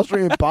huge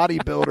Austrian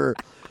bodybuilder?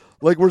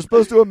 Like we're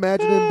supposed to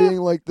imagine him being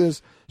like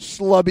this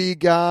schlubby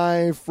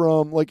guy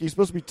from like he's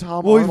supposed to be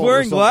Tom. Well, Arnold he's wearing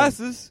or something.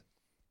 glasses.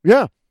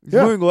 Yeah, he's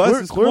wearing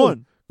glasses.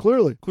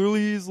 Clearly,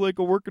 he's like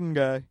a working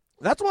guy.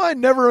 That's why I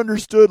never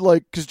understood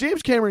because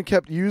James Cameron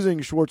kept using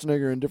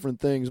Schwarzenegger in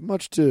different things,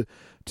 much to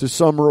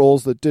some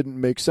roles that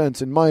didn't make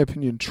sense. In my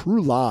opinion,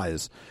 True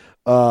Lies.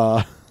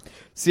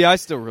 See, I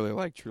still really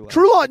like True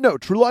Lies.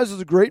 True Lies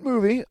is a great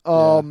movie.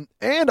 And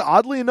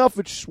oddly enough,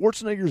 it's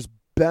Schwarzenegger's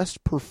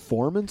best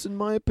performance, in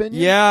my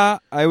opinion. Yeah,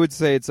 I would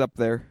say it's up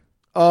there.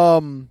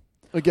 Again,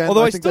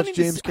 although I think that's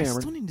James Cameron. I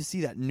still need to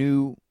see that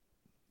new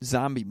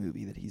zombie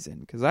movie that he's in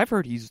because I've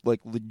heard he's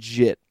like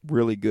legit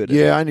really good at it.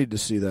 Yeah, I need to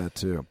see that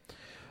too.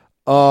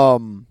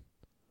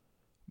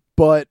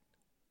 But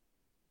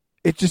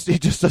it just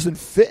doesn't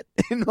fit,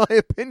 in my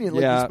opinion.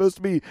 Like he's supposed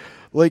to be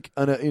like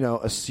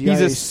a CIA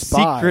he's a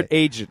spy. Secret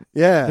agent.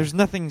 Yeah, there's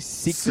nothing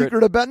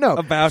secret about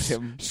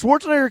him.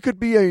 Schwarzenegger could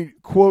be a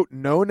quote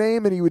no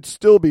name, and he would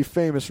still be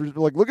famous.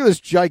 Like, look at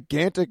this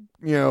gigantic,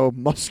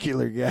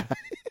 muscular guy.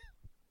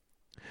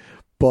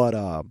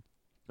 But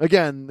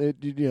again,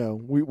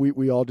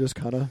 we all just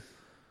kind of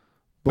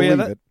believe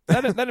it.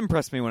 that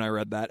impressed me when I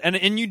read that,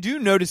 and you do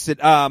notice it.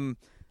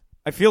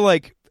 I feel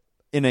like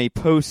in a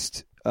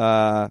post.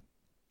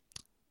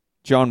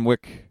 John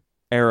Wick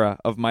era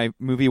of my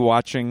movie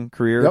watching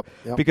career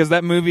because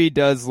that movie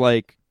does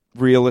like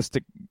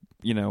realistic,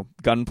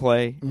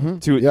 gunplay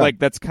to it. Like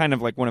that's kind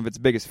of like one of its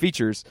biggest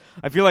features.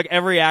 I feel like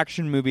every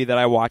action movie that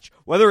I watch,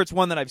 whether it's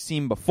one that I've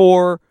seen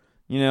before,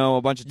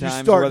 a bunch of times,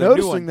 you start or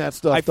noticing that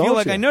stuff. I feel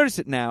like you? I notice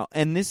it now,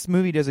 and this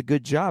movie does a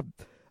good job.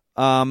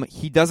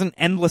 He doesn't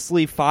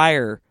endlessly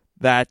fire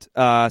that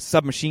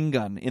submachine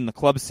gun in the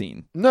club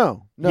scene.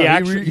 No. He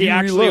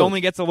actually only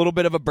gets a little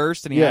bit of a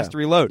burst, and he has to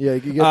reload. Yeah,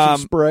 he gets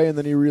some spray, and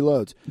then he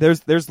reloads.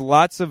 There's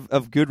lots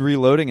of good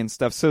reloading and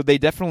stuff, so they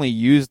definitely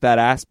used that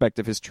aspect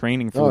of his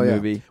training for the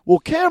movie. Well,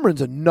 Cameron's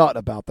a nut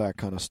about that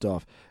kind of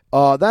stuff.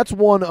 That's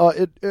one,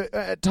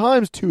 at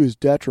times to his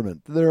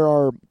detriment. There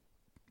are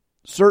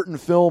certain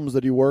films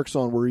that he works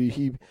on where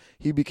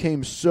he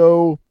became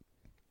so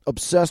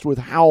obsessed with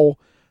how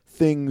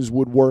things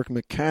would work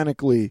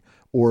mechanically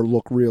or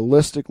look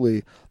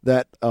realistically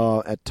that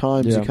at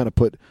times he kind of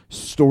put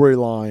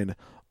storyline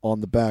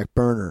on the back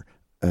burner.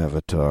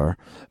 Avatar.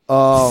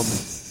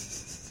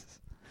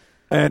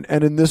 And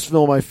in this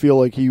film, I feel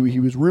like he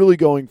was really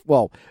going...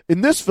 Well,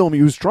 in this film,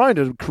 he was trying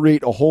to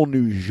create a whole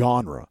new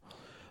genre.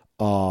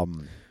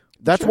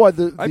 That's why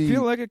I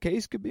feel like a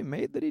case could be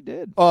made that he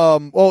did.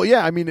 Well,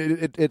 yeah, I mean,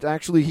 it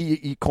actually...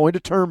 He coined a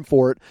term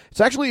for it.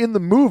 It's actually in the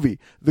movie.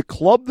 The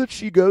club that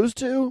she goes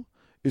to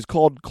is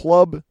called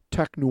Club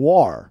Tech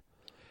Noir.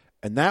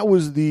 And that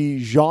was the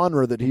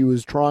genre that he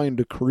was trying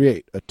to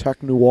create, a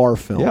tech noir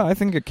film. Yeah, I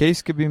think a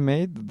case could be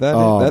made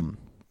that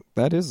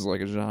is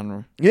like a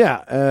genre.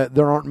 Yeah,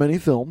 there aren't many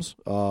films.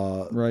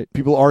 Right.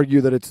 People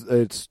argue that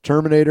it's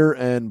Terminator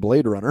and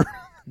Blade Runner.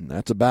 And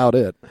that's about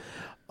it.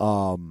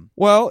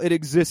 Well, it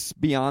exists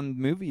beyond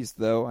movies,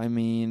 though. I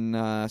mean,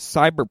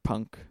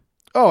 Cyberpunk.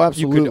 Oh,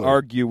 absolutely. You could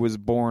argue was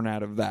born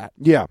out of that.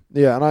 Yeah,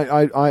 and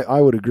I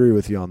would agree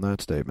with you on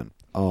that statement.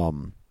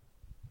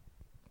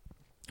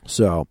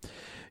 So,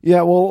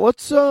 yeah, well,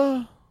 let's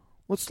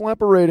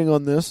slap a rating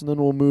on this, and then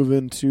we'll move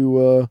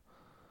into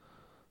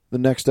the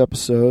next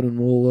episode, and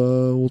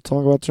we'll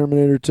talk about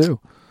Terminator 2.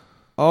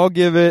 I'll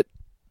give it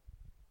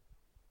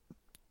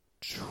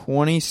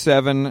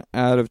 27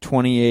 out of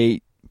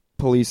 28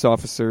 police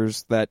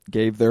officers that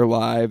gave their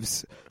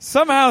lives,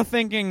 somehow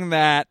thinking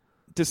that,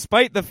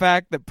 despite the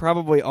fact that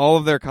probably all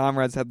of their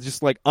comrades had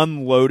just like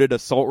unloaded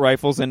assault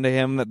rifles into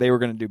him, that they were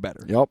going to do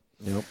better. Yep.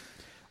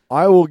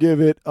 I will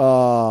give it.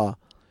 I'm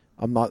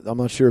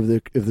not sure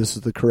if this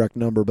is the correct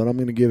number, but I'm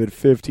going to give it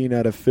 15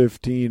 out of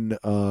 15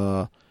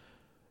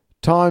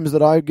 times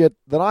that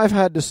I've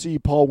had to see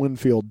Paul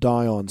Winfield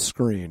die on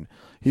screen.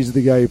 He's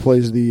the guy who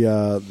plays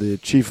the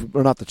chief,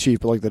 or not the chief,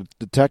 but like the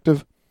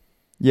detective.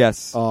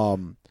 Yes.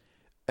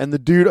 And the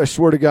dude, I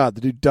swear to God,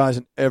 the dude dies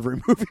in every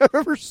movie I've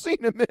ever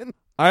seen him in.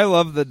 I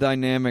love the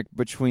dynamic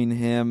between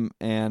him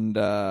and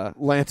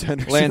Lance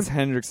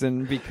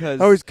Hendrickson.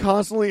 Because he's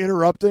constantly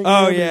interrupting.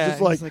 Oh him. yeah, He's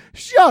just like,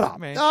 shut up,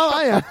 man, oh,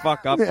 shut the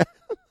fuck up. Yeah.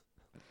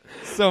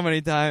 So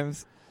many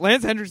times.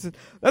 Lance Hendrickson.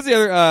 That's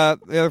the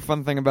other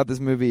fun thing about this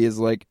movie is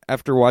like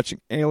after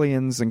watching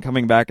Aliens and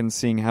coming back and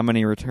seeing how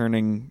many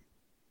returning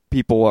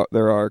people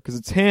there are, because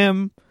it's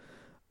him,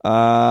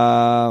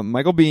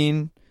 Michael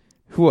Biehn.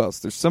 Who else?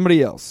 There's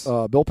somebody else.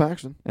 Bill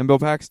Paxton. And Bill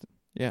Paxton.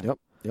 Yeah. Yep.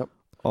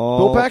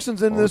 Bill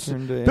Paxton's in this.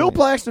 Bill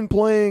Paxton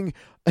playing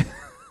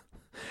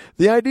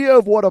the idea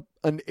of what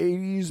an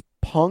 80s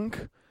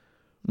punk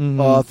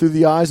through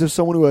the eyes of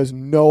someone who has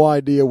no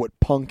idea what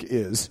punk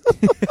is.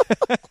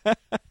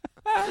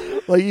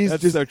 Like he's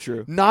that's just so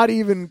true. Not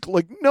even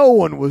like no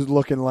one was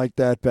looking like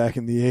that back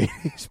in the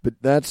 80s, but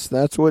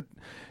that's what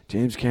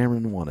James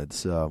Cameron wanted.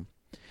 So,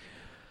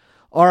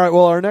 all right.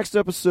 Well, our next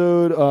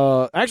episode.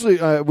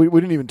 Actually, we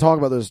didn't even talk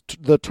about this.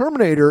 The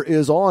Terminator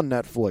is on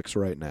Netflix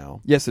right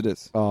now. Yes, it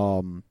is.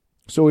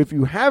 So if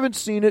you haven't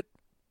seen it,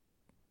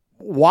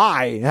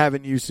 why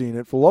haven't you seen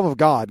it? For the love of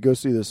God, go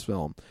see this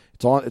film.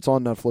 It's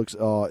on Netflix.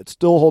 It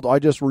still holds. I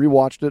just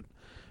rewatched it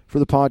for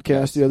the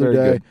podcast the other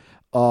day.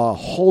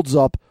 Holds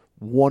up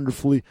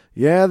wonderfully.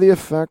 Yeah, the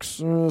effects,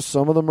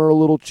 some of them are a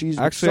little cheesy.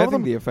 Actually, I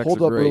think the effects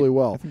hold are up great. really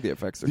well. I think the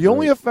effects are the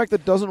only effect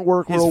that doesn't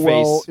work his real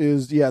face. well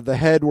is the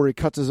head where he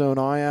cuts his own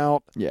eye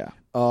out. Yeah.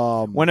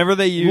 Whenever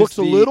they use looks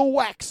a little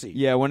waxy.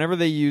 Yeah, whenever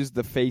they use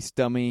the face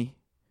dummy,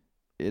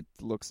 it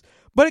looks.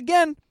 But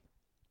again,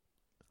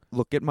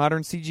 look at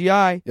modern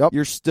CGI. Yep.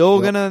 You're still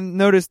gonna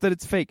notice that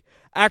it's fake.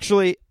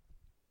 Actually,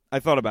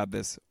 I thought about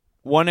this.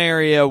 One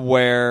area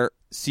where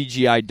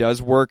CGI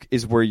does work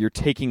is where you're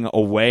taking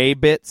away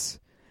bits,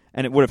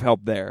 and it would have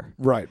helped there.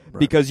 Right.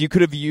 Because you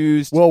could have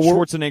used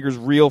Schwarzenegger's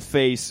real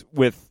face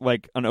with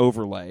like an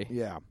overlay.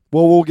 Yeah.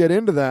 Well, we'll get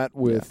into that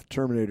with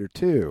Terminator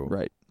 2.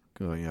 Right.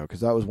 Because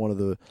that was one of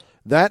the...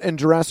 That and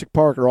Jurassic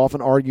Park are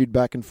often argued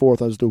back and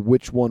forth as to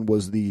which one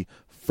was the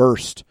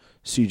first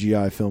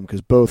CGI film,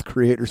 because both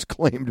creators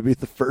claim to be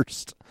the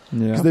first.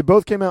 Yeah. Because they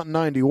both came out in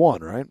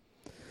 91, right?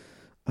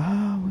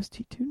 Was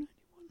T2 91?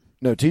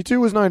 No, T2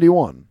 was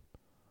 91.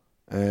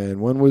 And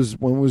when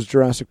was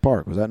Jurassic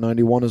Park? Was that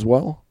 91 as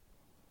well?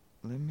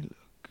 Let me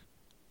look.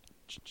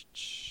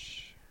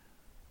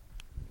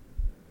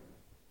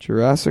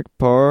 Jurassic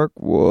Park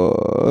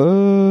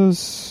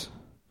was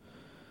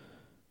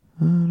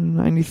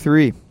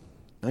 93.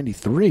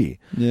 93.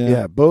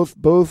 Yeah. Both.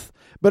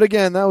 But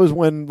again, that was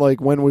when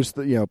was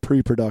the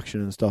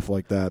pre-production and stuff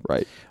like that.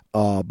 Right.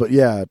 But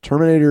yeah,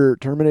 Terminator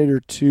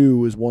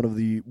 2 is one of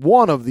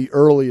the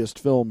earliest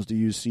films to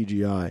use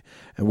CGI,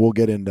 and we'll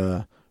get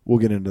into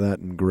that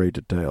in great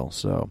detail.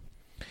 So,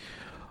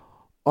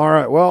 all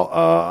right. Well,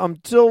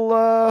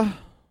 until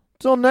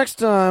next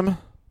time,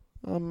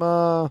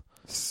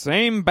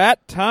 same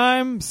bat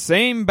time,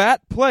 same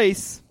bat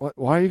place. What?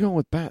 Why are you going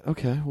with bat?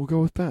 Okay, we'll go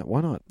with bat.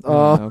 Why not?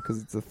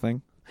 Because it's a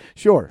thing.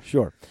 Sure.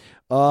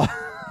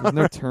 There's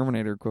no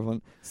Terminator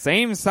equivalent.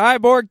 Same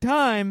cyborg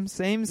time,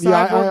 same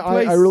cyborg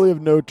place. I really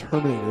have no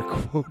Terminator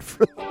quote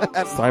for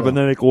that.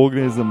 Cybernetic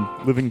organism,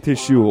 living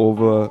tissue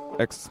over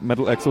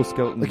metal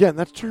exoskeleton. Again,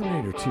 that's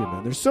Terminator 2,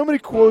 man. There's so many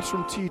quotes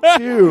from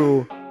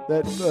T2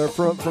 that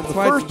from the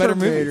first better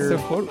Terminator. movie.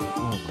 So quotable.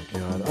 Oh my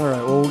God! All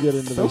right, well, we'll get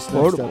into this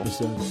quotable.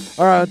 next episode.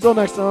 All right, until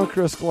next time, I'm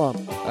Chris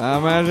Klump.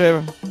 I'm Matt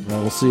Shaver.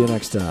 We'll see you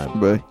next time.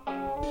 Bye.